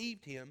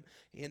received him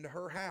into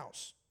her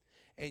house.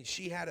 And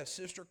she had a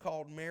sister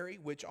called Mary,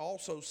 which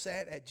also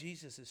sat at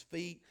Jesus'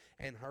 feet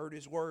and heard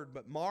his word.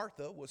 But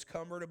Martha was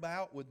cumbered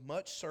about with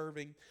much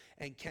serving,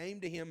 and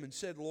came to him and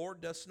said, Lord,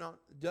 dost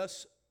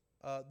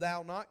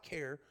thou not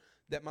care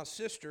that my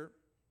sister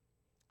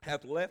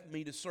hath left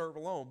me to serve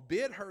alone?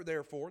 Bid her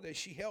therefore that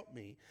she help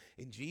me.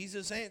 And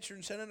Jesus answered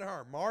and said unto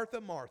her,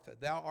 Martha, Martha,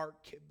 thou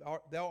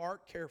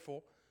art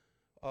careful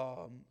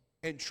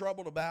and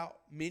troubled about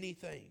many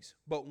things,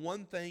 but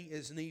one thing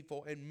is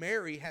needful, and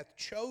Mary hath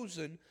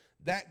chosen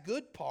that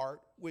good part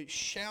which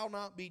shall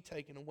not be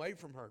taken away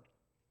from her.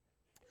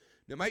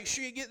 Now make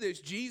sure you get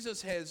this.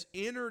 Jesus has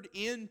entered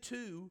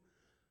into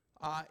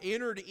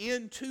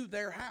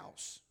their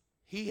house.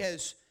 He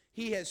has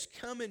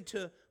come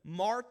into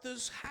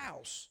Martha's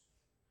house.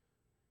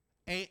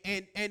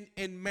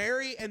 And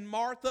Mary and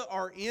Martha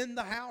are in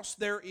the house.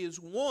 There is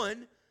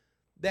one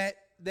that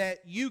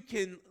you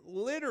can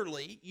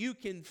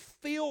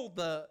feel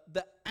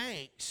the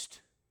angst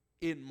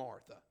in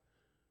Martha.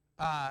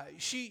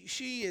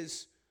 She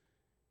is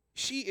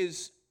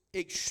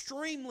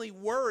extremely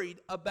worried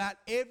about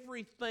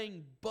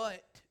everything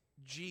but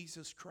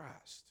Jesus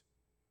Christ.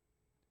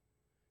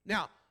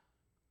 Now,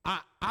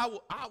 I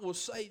will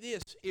say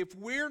this: if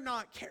we're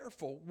not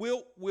careful,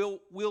 we'll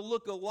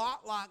look a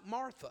lot like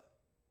Martha.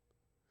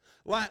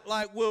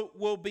 Like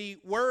we'll be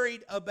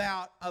worried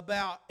about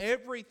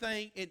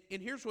everything.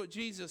 And here's what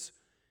Jesus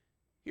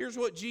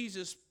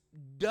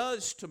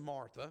does to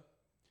Martha.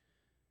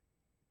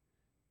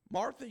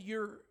 Martha,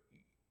 you're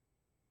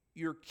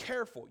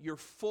careful. You're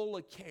full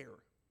of care.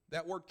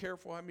 That word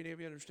careful, how many of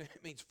you understand?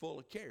 It means full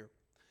of care.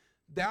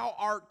 Thou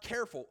art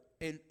careful,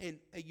 and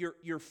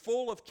you're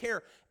full of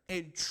care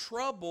and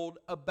troubled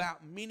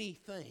about many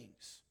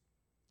things.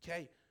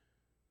 Okay?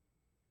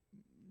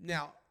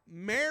 Now,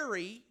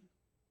 Mary,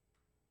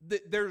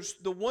 there's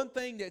the one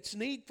thing that's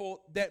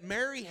needful that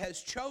Mary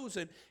has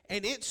chosen,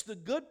 and it's the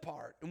good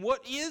part. And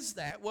what is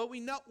that? Well, we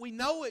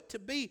know it to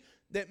be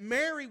that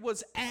Mary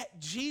was at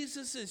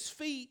Jesus'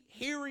 feet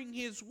hearing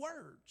his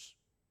words.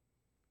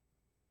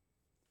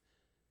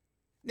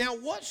 Now,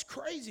 what's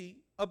crazy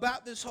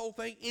about this whole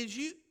thing is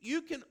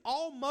you can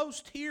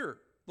almost hear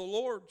the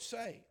Lord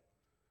say,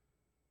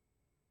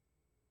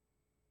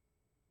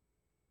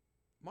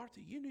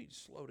 Martha, you need to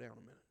slow down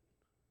a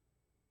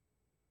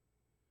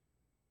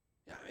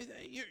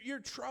minute. You're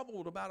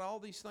troubled about all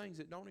these things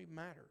that don't even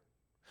matter.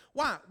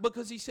 Why?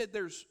 Because he said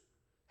there's,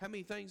 how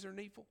many things are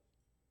needful?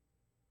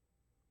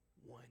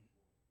 One.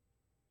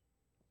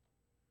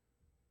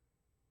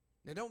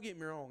 Now don't get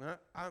me wrong,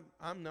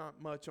 I'm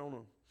not much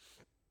on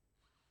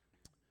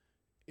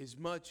as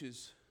much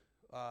as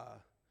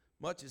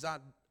I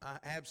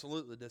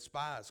absolutely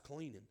despise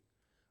cleaning.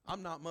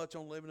 I'm not much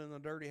on living in a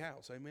dirty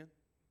house, amen?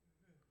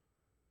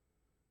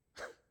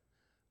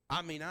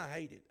 I mean, I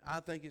hate it.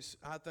 I think it's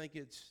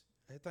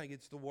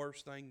the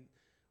worst thing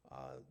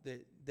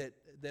that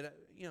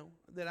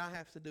I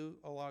have to do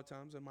a lot of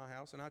times in my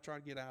house, and I try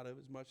to get out of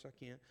it as much as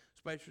I can.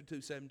 Especially two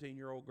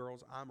 17-year-old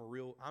girls, I'm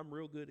real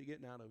good at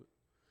getting out of it.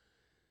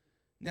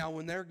 Now,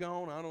 when they're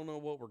gone, I don't know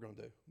what we're going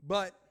to do.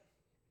 But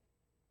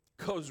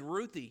because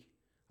Ruthie,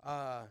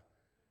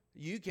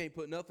 you can't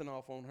put nothing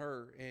off on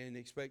her and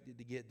expect it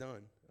to get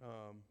done.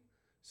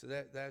 So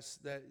that's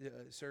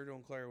Sergio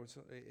and Claire was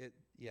it.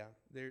 Yeah,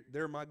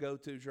 they're my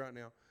go-tos right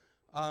now.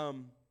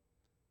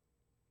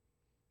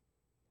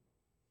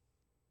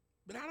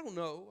 But I don't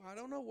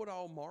know what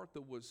all Martha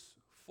was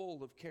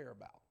full of care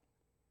about.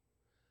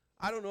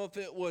 I don't know if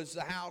it was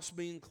the house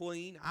being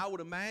clean. I would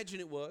imagine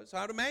it was.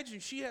 I would imagine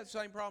she had the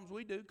same problems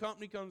we do.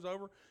 Company comes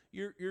over,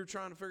 you're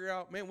trying to figure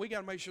out, man, we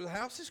got to make sure the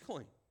house is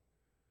clean.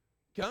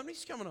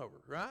 Company's coming over,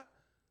 right?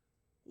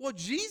 Well,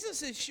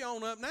 Jesus has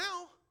shown up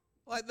now.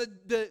 Like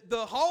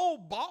the whole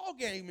ball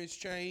game has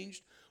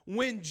changed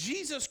when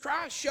Jesus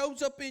Christ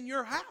shows up in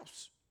your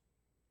house.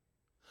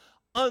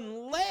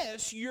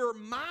 Unless your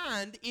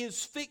mind is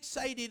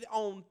fixated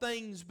on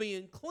things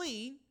being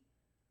clean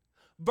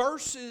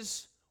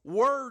versus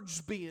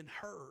words being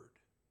heard.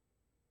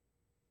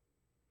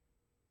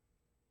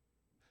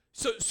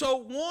 So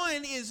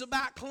one is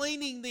about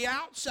cleaning the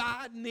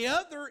outside, and the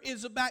other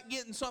is about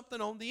getting something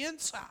on the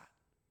inside.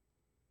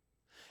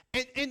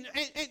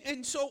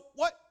 And so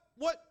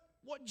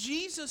what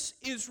Jesus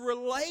is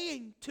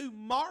relaying to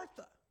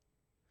Martha,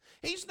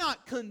 he's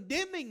not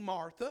condemning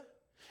Martha,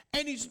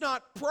 and he's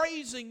not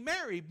praising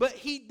Mary, but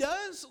he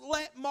does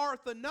let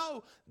Martha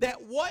know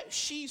that what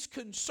she's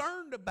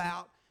concerned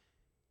about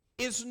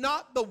is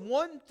not the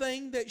one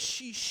thing that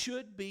she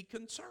should be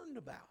concerned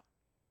about.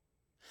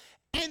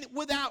 And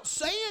without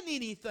saying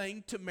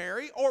anything to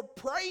Mary or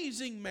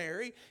praising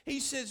Mary, he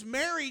says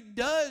Mary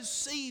does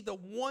see the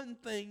one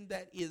thing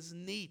that is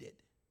needed.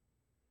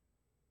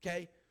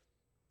 Okay?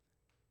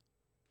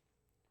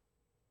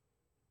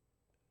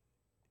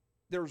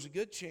 There's a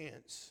good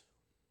chance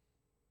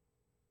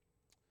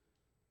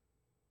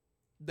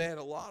that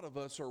a lot of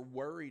us are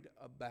worried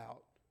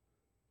about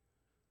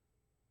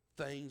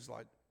things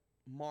like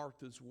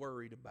Martha's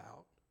worried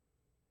about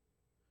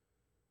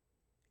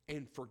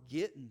and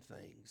forgetting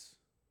things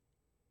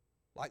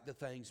like the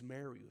things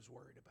Mary was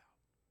worried about.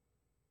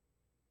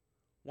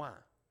 Why?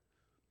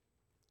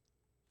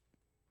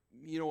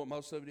 You know what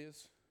most of it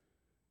is?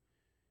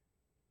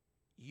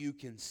 You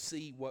can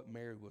see what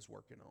Mary was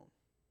working on.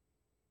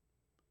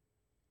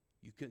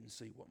 You couldn't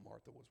see what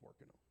Martha was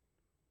working on.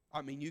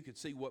 I mean, you could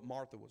see what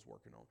Martha was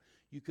working on.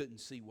 You couldn't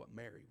see what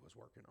Mary was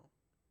working on.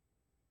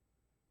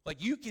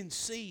 Like, you can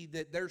see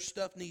that there's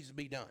stuff needs to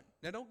be done.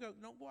 Now, don't go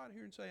out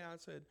here and say, I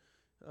said,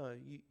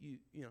 you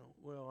know,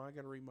 well, I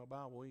got to read my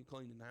Bible. We ain't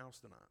cleaning the house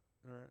tonight.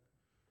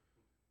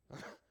 All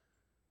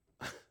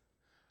right?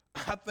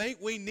 I think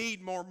we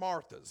need more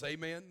Marthas.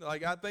 Amen.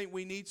 Like, I think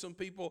we need some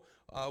people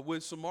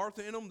with some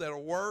Martha in them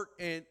that'll work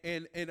and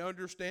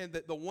understand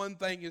that the one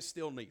thing is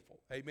still needful.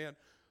 Amen.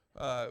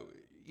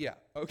 Yeah.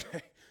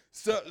 Okay.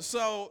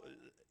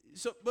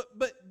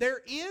 But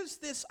there is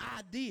this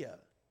idea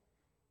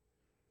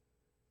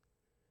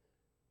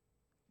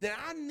that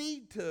I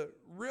need to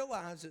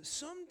realize that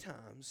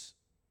sometimes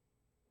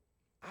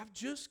I've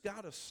just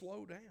got to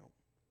slow down.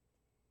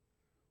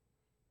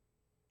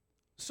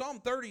 Psalm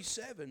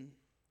 37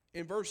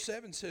 in verse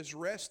 7 says,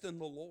 rest in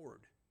the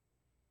Lord.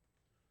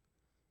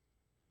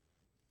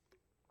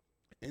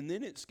 And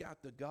then it's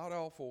got the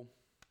god-awful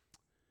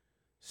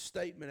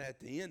statement at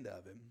the end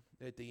of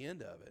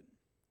it.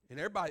 And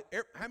everybody,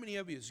 how many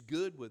of you is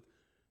good with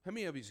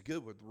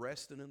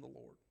resting in the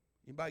Lord?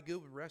 Anybody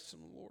good with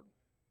resting in the Lord?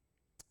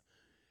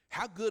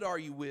 How good are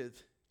you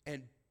with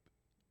and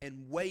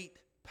wait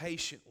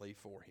patiently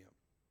for Him?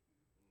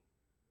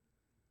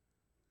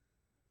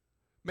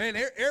 Man,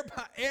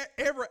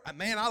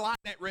 man, I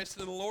like that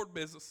resting in the Lord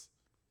business.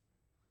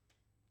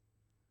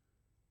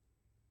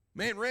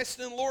 Man,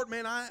 resting in the Lord,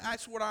 man,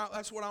 that's what I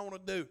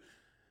want to do.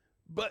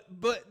 But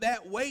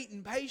that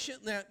waiting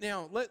patient,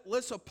 now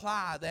let's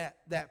apply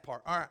that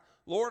part. All right,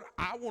 Lord,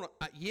 I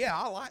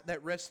like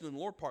that resting in the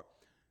Lord part.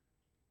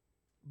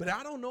 But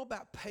I don't know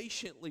about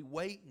patiently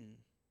waiting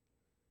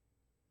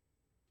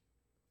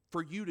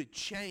for you to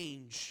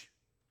change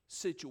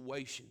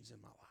situations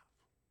in my life.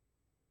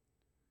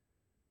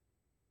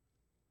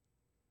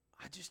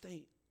 I just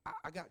ain't,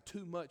 I got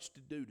too much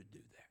to do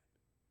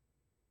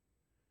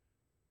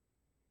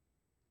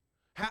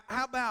that.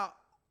 How about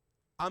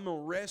I'm going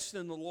to rest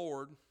in the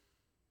Lord,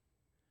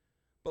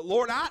 but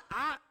Lord,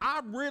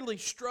 I'm really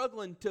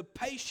struggling to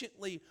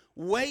patiently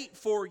wait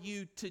for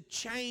you to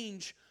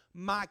change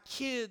my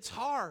kid's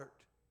heart.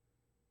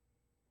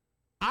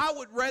 I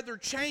would rather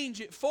change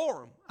it for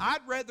them.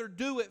 I'd rather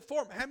do it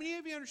for them. How many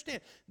of you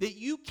understand that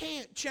you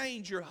can't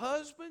change your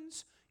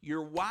husband's,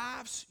 your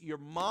wife's, your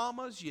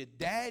mama's, your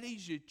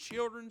daddy's, your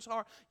children's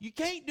heart? You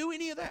can't do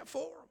any of that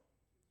for them.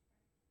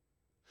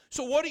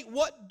 So what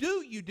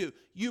do?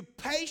 You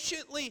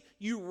patiently,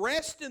 you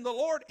rest in the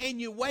Lord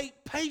and you wait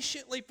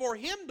patiently for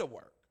Him to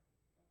work.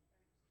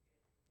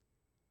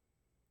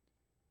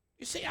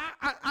 You see,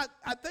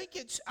 I think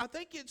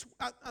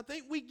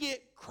we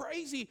get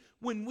crazy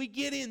when we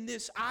get in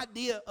this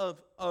idea of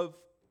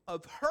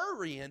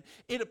hurrying.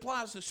 It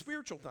applies to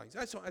spiritual things.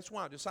 That's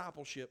why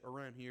discipleship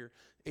around here,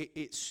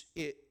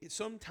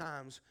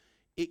 sometimes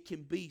it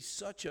can be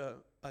such a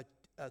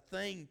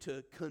thing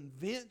to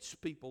convince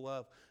people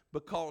of,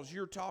 because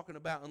you're talking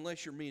about,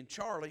 unless you're me and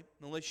Charlie,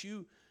 unless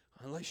you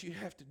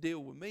have to deal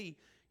with me,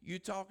 you're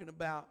talking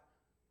about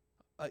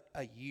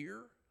a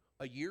year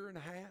and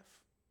a half.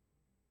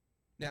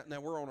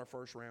 Now we're on our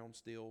first round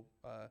still.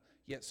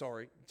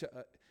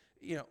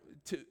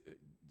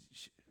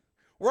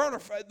 We're on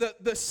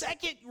the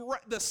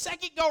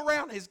second go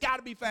round has got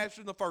to be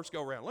faster than the first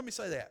go round. Let me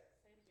say that.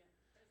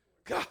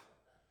 God.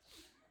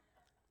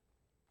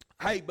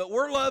 Hey, but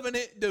we're loving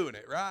it, doing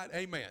it, right?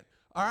 Amen.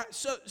 All right.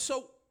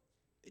 So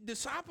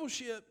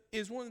discipleship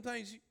is one of the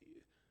things.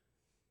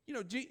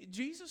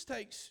 Jesus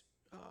takes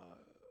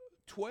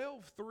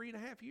 12,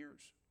 3.5 years.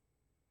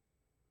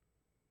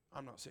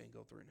 I'm not saying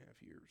go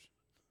 3.5 years.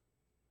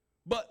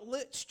 But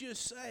let's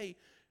just say,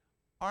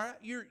 all right,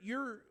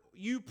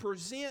 you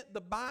present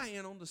the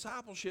buy-in on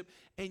discipleship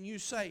and you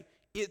say,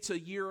 it's a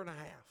year and a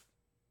half.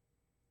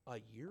 A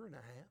year and a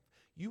half?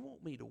 You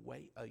want me to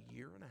wait a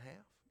year and a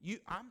half?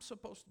 I'm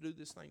supposed to do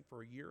this thing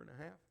for a year and a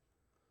half?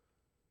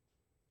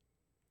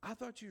 I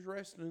thought you was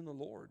resting in the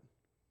Lord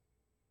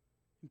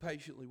and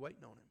patiently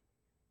waiting on Him.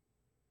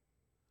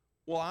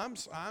 Well,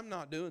 I'm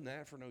not doing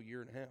that for no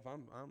year and a half.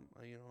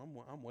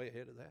 I'm way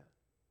ahead of that.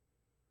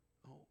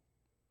 Oh,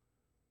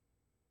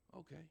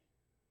 okay.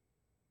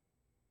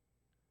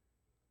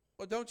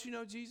 Well, don't you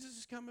know Jesus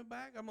is coming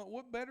back? I'm like,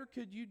 what better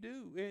could you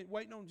do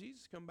waiting on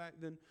Jesus to come back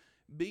than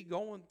be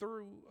going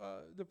through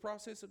the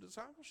process of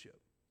discipleship?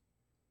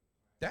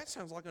 That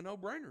sounds like a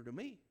no-brainer to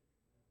me.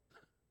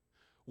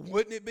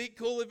 Wouldn't it be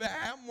cool if it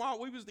happened while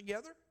we was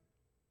together?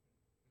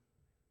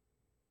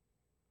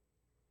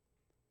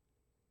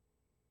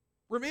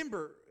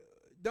 Remember,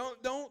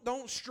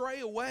 don't stray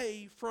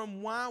away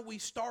from why we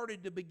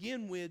started to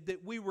begin with,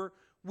 that we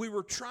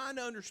were trying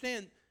to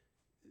understand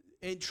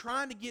and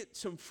trying to get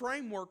some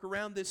framework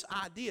around this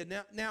idea.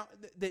 Now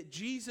that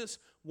Jesus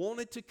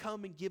wanted to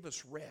come and give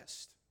us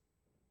rest.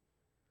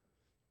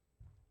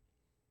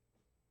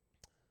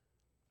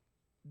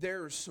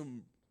 There's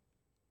some,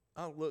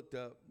 I looked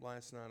up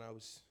last night,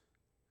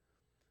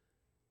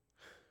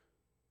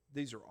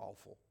 these are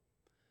awful.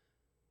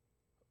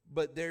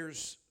 But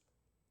there's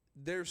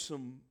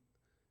some,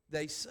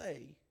 they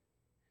say,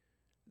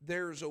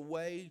 there's a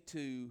way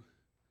to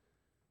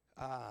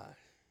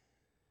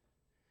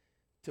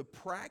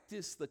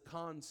practice the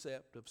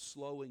concept of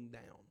slowing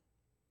down.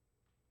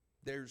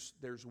 There's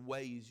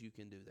ways you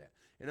can do that.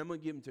 And I'm going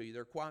to give them to you.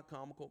 They're quite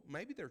comical.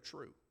 Maybe they're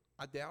true.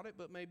 I doubt it,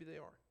 but maybe they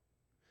are.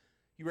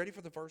 You ready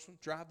for the first one?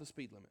 Drive the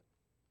speed limit.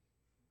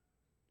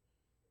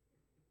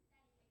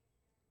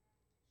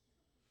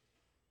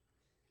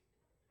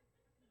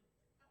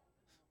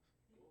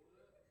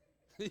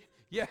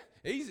 Yeah,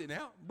 easy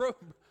now. Bro,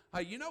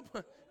 hey, you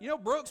know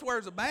Brooks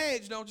wears a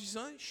badge, don't you,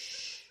 son?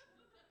 Shh.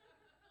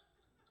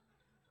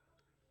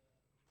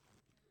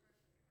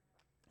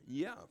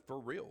 Yeah, for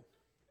real.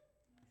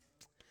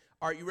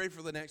 All right, you ready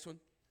for the next one?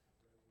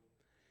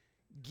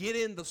 Get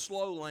in the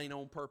slow lane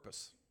on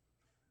purpose.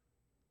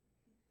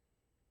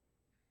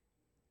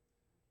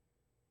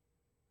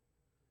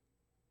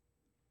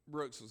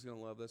 Brooks is going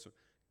to love this one.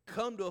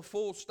 Come to a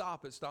full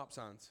stop at stop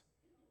signs.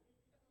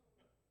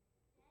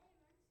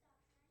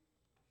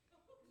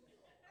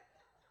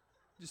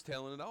 Just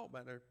telling it all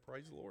about there.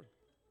 Praise the Lord.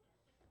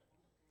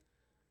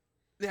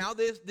 Now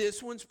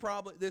this one's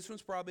probably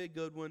a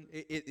good one.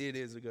 It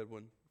is a good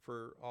one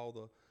for all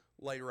the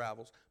late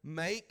arrivals.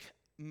 Make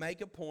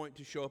a point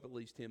to show up at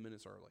least 10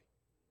 minutes early.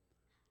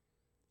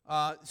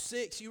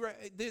 6,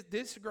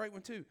 this is a great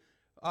one too.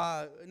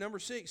 Number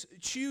 6,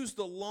 choose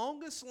the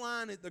longest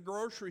line at the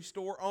grocery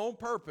store on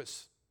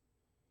purpose.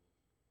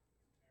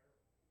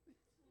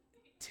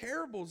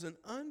 Terrible is an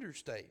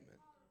understatement.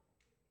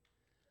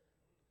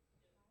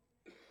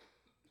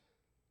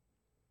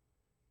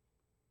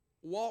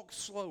 Walk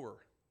slower.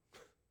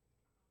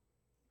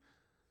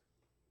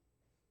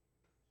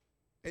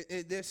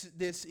 This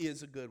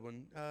is a good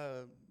one.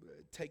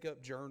 Take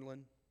up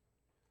journaling.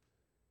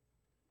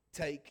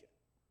 Take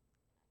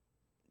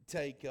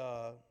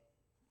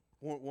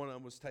one of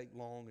them was take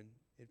long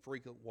and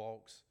frequent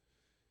walks.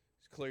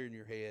 It's clearing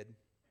your head.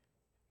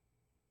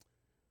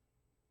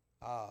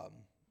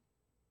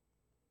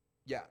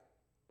 Yeah.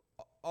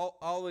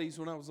 All these,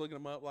 when I was looking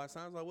them up last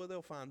night, I was like, well,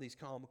 they'll find these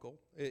comical.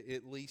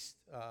 At least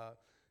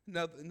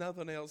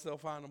nothing else, they'll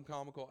find them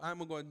comical. I'm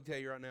going to go ahead and tell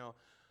you right now,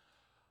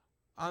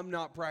 I'm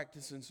not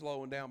practicing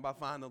slowing down by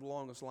finding the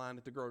longest line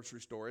at the grocery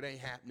store. It ain't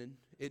happening.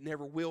 It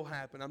never will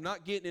happen. I'm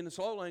not getting in the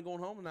slow lane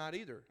going home tonight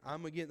either.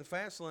 I'm going to get in the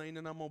fast lane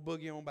and I'm going to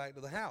boogie on back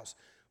to the house.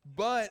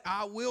 But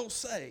I will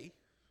say,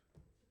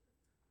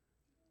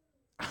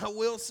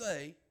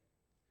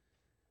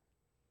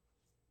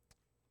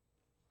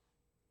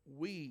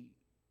 we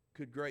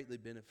could greatly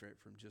benefit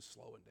from just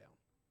slowing down.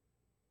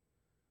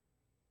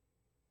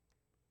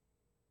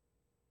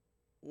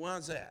 Why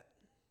is that?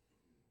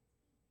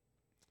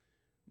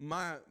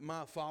 My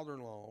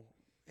father-in-law,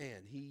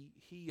 and he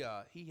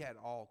had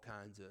all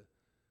kinds of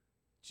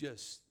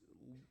just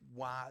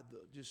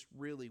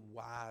really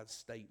wise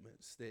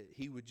statements that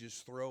he would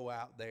just throw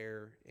out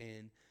there.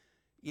 And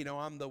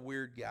I'm the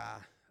weird guy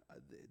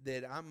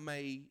that I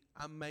may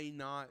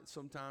not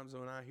sometimes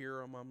when I hear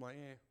them, I'm like,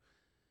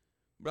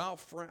 but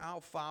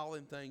I'll file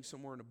in things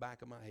somewhere in the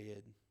back of my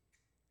head.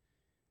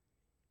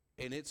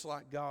 And it's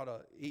like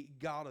gotta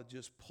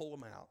just pull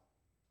them out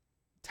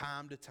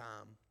time to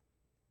time.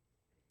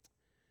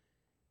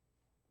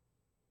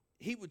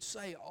 He would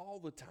say all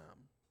the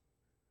time,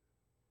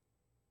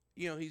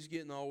 he's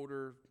getting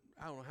older.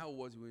 I don't know, how old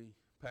was he when he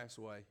passed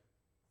away?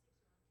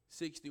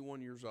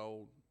 61 years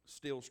old,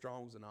 still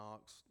strong as an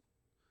ox,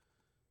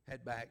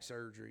 had back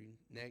surgery,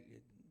 neck,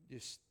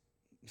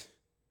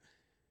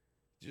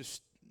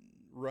 just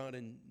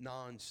running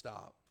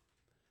nonstop.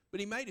 But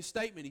he made a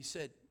statement. He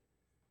said,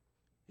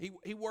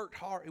 he worked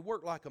hard. He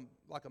worked like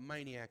a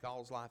maniac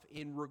all his life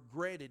and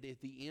regretted at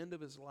the end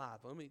of his life.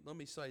 Let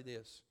me say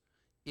this.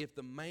 If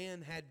the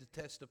man had to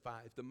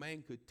testify, if the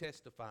man could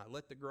testify,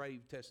 let the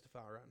grave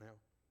testify right now.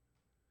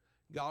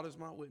 God is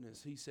my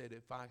witness. He said,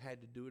 if I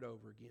had to do it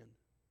over again,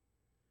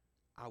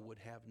 I would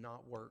have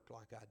not worked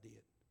like I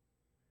did.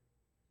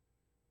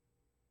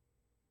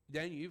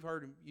 Daniel, you've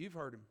heard him. You've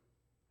heard him.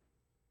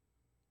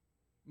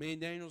 Me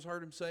and Daniel's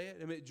heard him say it.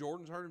 I mean,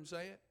 Jordan's heard him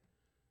say it.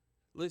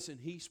 Listen,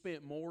 he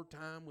spent more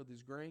time with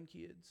his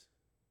grandkids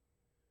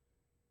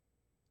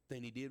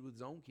than he did with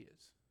his own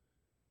kids.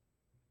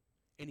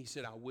 And he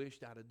said, I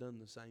wished I'd have done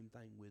the same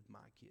thing with my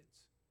kids.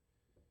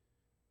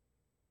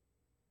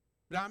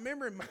 But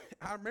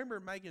I remember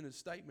making a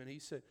statement. He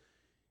said,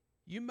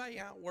 you may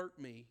outwork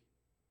me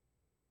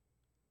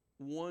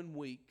 1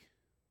 week,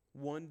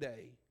 1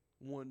 day,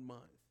 1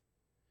 month.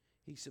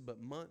 He said,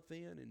 but month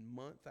in and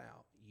month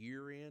out,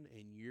 year in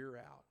and year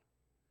out,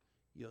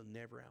 you'll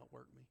never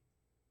outwork me.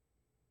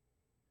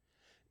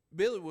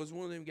 Billy was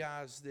one of them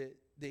guys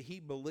that he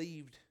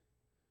believed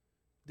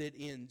that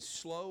in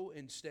slow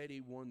and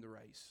steady won the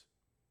race.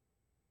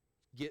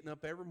 Getting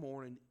up every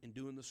morning and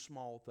doing the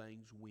small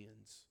things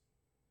wins.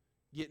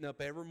 Getting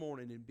up every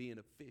morning and being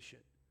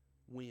efficient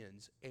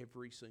wins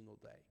every single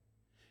day.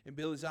 And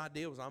Billy's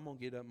idea was, I'm going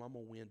to get up and I'm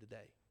going to win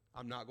today.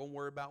 I'm not going to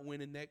worry about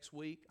winning next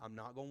week. I'm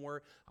not going to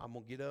worry. I'm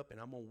going to get up and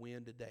I'm going to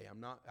win today.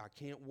 I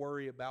can't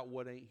worry about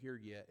what ain't here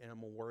yet, and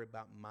I'm going to worry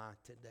about my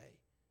today.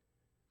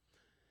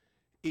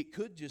 It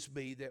could just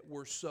be that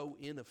we're so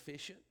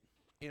inefficient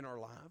in our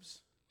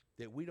lives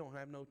that we don't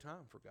have no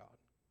time for God.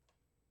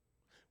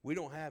 We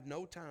don't have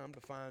no time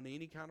to find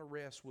any kind of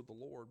rest with the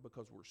Lord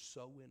because we're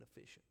so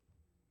inefficient.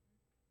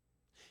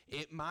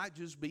 It might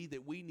just be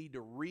that we need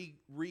to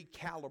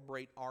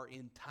recalibrate our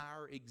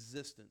entire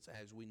existence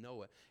as we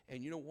know it.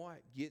 And you know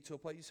what? Get to a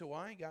place you say, well,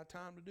 I ain't got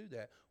time to do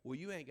that. Well,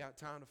 you ain't got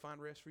time to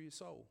find rest for your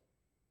soul.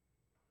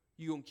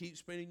 You're going to keep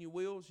spinning your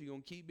wheels. You're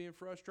going to keep being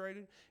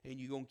frustrated. And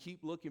you're going to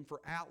keep looking for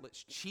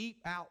outlets,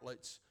 cheap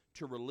outlets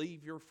to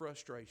relieve your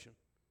frustration.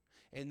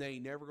 And they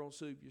ain't never going to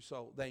soothe your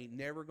soul. They ain't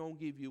never going to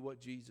give you what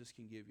Jesus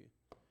can give you.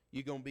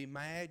 You're going to be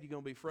mad. You're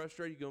going to be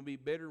frustrated. You're going to be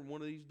bitter. And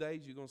one of these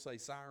days, you're going to say,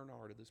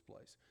 sayonara to this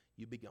place.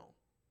 You'll be gone.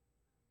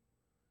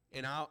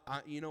 And I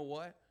you know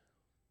what?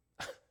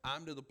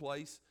 I'm to the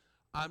place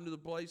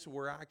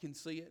where I can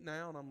see it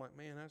now. And I'm like,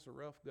 man, that's a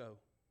rough go.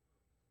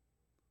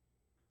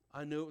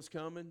 I knew it was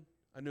coming.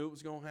 I knew it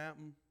was going to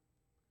happen.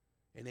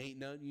 And ain't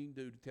nothing you can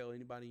do to tell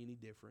anybody any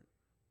different.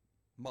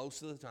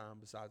 Most of the time,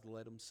 besides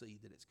let them see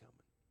that it's coming.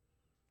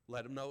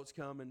 Let them know it's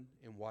coming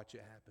and watch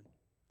it happen.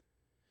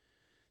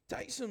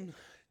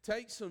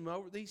 Take some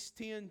over these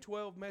 10,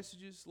 12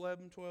 messages,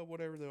 11, 12,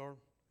 whatever they are.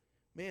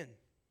 Man,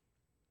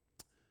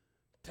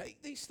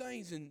 take these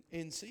things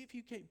and see if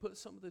you can't put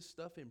some of this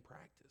stuff in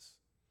practice.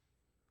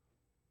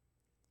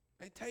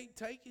 And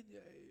take it,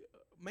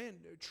 man,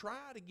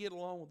 try to get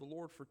along with the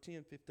Lord for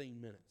 10,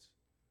 15 minutes.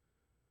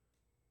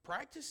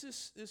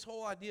 Practice this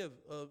whole idea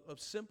of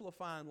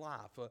simplifying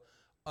life,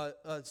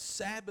 a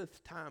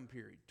Sabbath time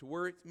period to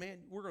where it's, man,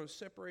 we're going to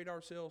separate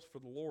ourselves for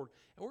the Lord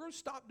and we're going to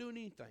stop doing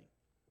anything.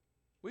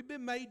 We've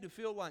been made to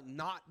feel like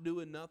not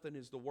doing nothing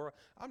is the world.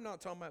 I'm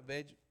not talking about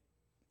vegging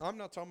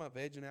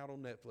out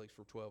on Netflix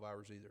for 12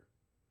 hours either.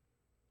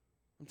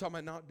 I'm talking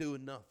about not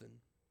doing nothing,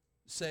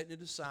 setting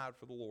it aside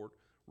for the Lord.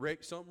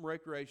 Something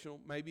recreational,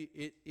 maybe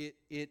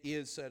it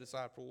is set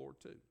aside for the Lord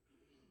too.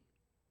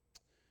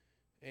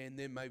 And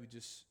then maybe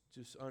just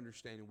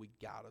understanding we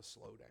got to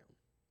slow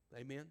down.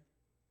 Amen?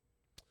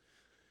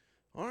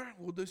 All right,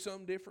 we'll do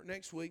something different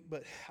next week,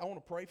 but I want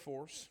to pray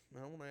for us.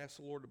 I want to ask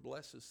the Lord to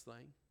bless this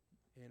thing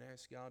and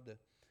ask God to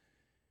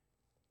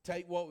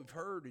take what we've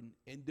heard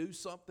and do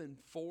something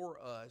for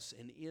us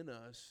and in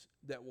us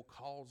that will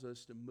cause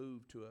us to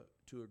move to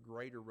a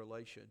greater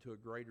relation, to a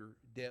greater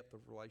depth of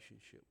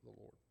relationship with the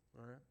Lord.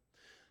 All right,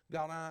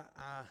 God,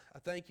 I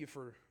thank you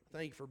for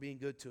being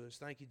good to us.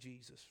 Thank you,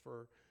 Jesus,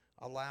 for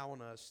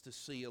allowing us to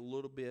see a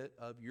little bit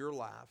of your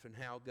life and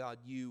how, God,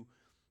 you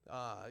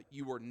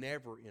were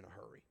never in a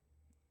hurry.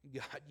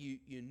 God,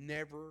 you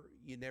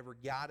never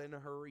got in a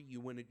hurry.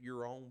 You went at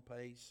your own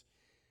pace.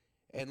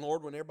 And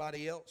Lord, when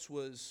everybody else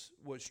was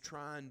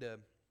trying to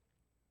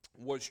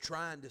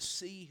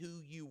see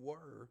who you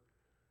were,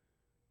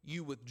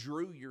 you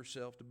withdrew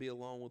yourself to be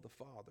alone with the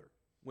Father.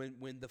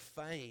 When the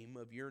fame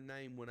of your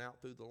name went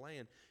out through the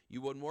land,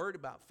 you wasn't worried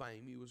about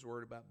fame. You was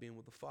worried about being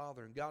with the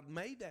Father. And God,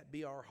 may that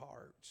be our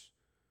hearts.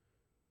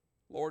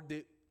 Lord,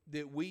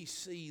 that we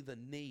see the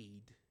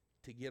need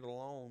to get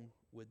along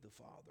with the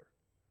Father.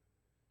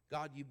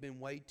 God, you've been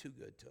way too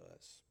good to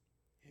us.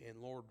 And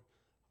Lord,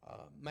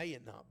 may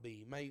it not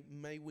be.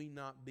 May we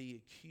not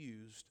be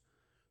accused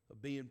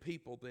of being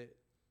people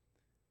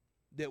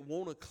that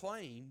want to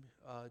claim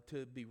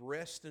to be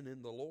resting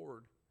in the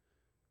Lord,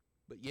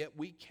 but yet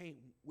we can't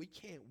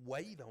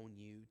wait on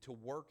you to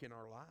work in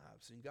our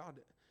lives. And God,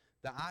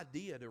 the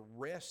idea to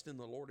rest in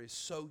the Lord is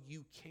so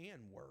you can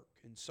work,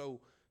 and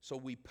so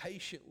we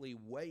patiently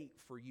wait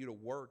for you to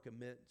work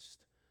amidst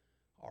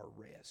our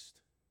rest.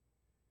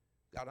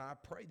 God, I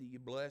pray that you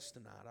bless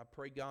tonight. I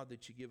pray, God,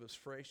 that you give us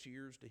fresh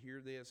ears to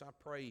hear this. I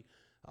pray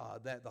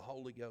that the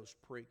Holy Ghost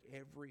prick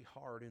every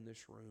heart in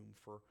this room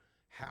for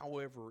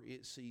however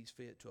it sees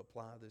fit to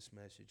apply this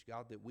message.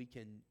 God, that we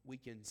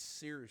can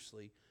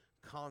seriously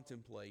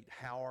contemplate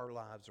how our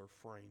lives are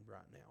framed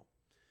right now.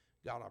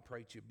 God, I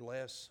pray that you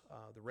bless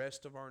the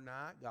rest of our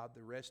night, God,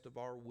 the rest of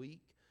our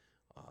week.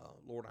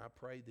 Lord, I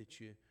pray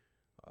that you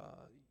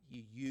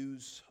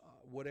use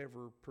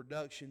whatever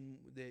production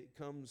that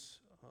comes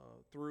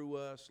through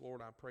us.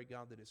 Lord, I pray,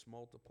 God, that it's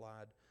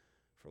multiplied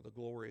for the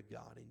glory of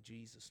God. In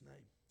Jesus'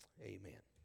 name, amen.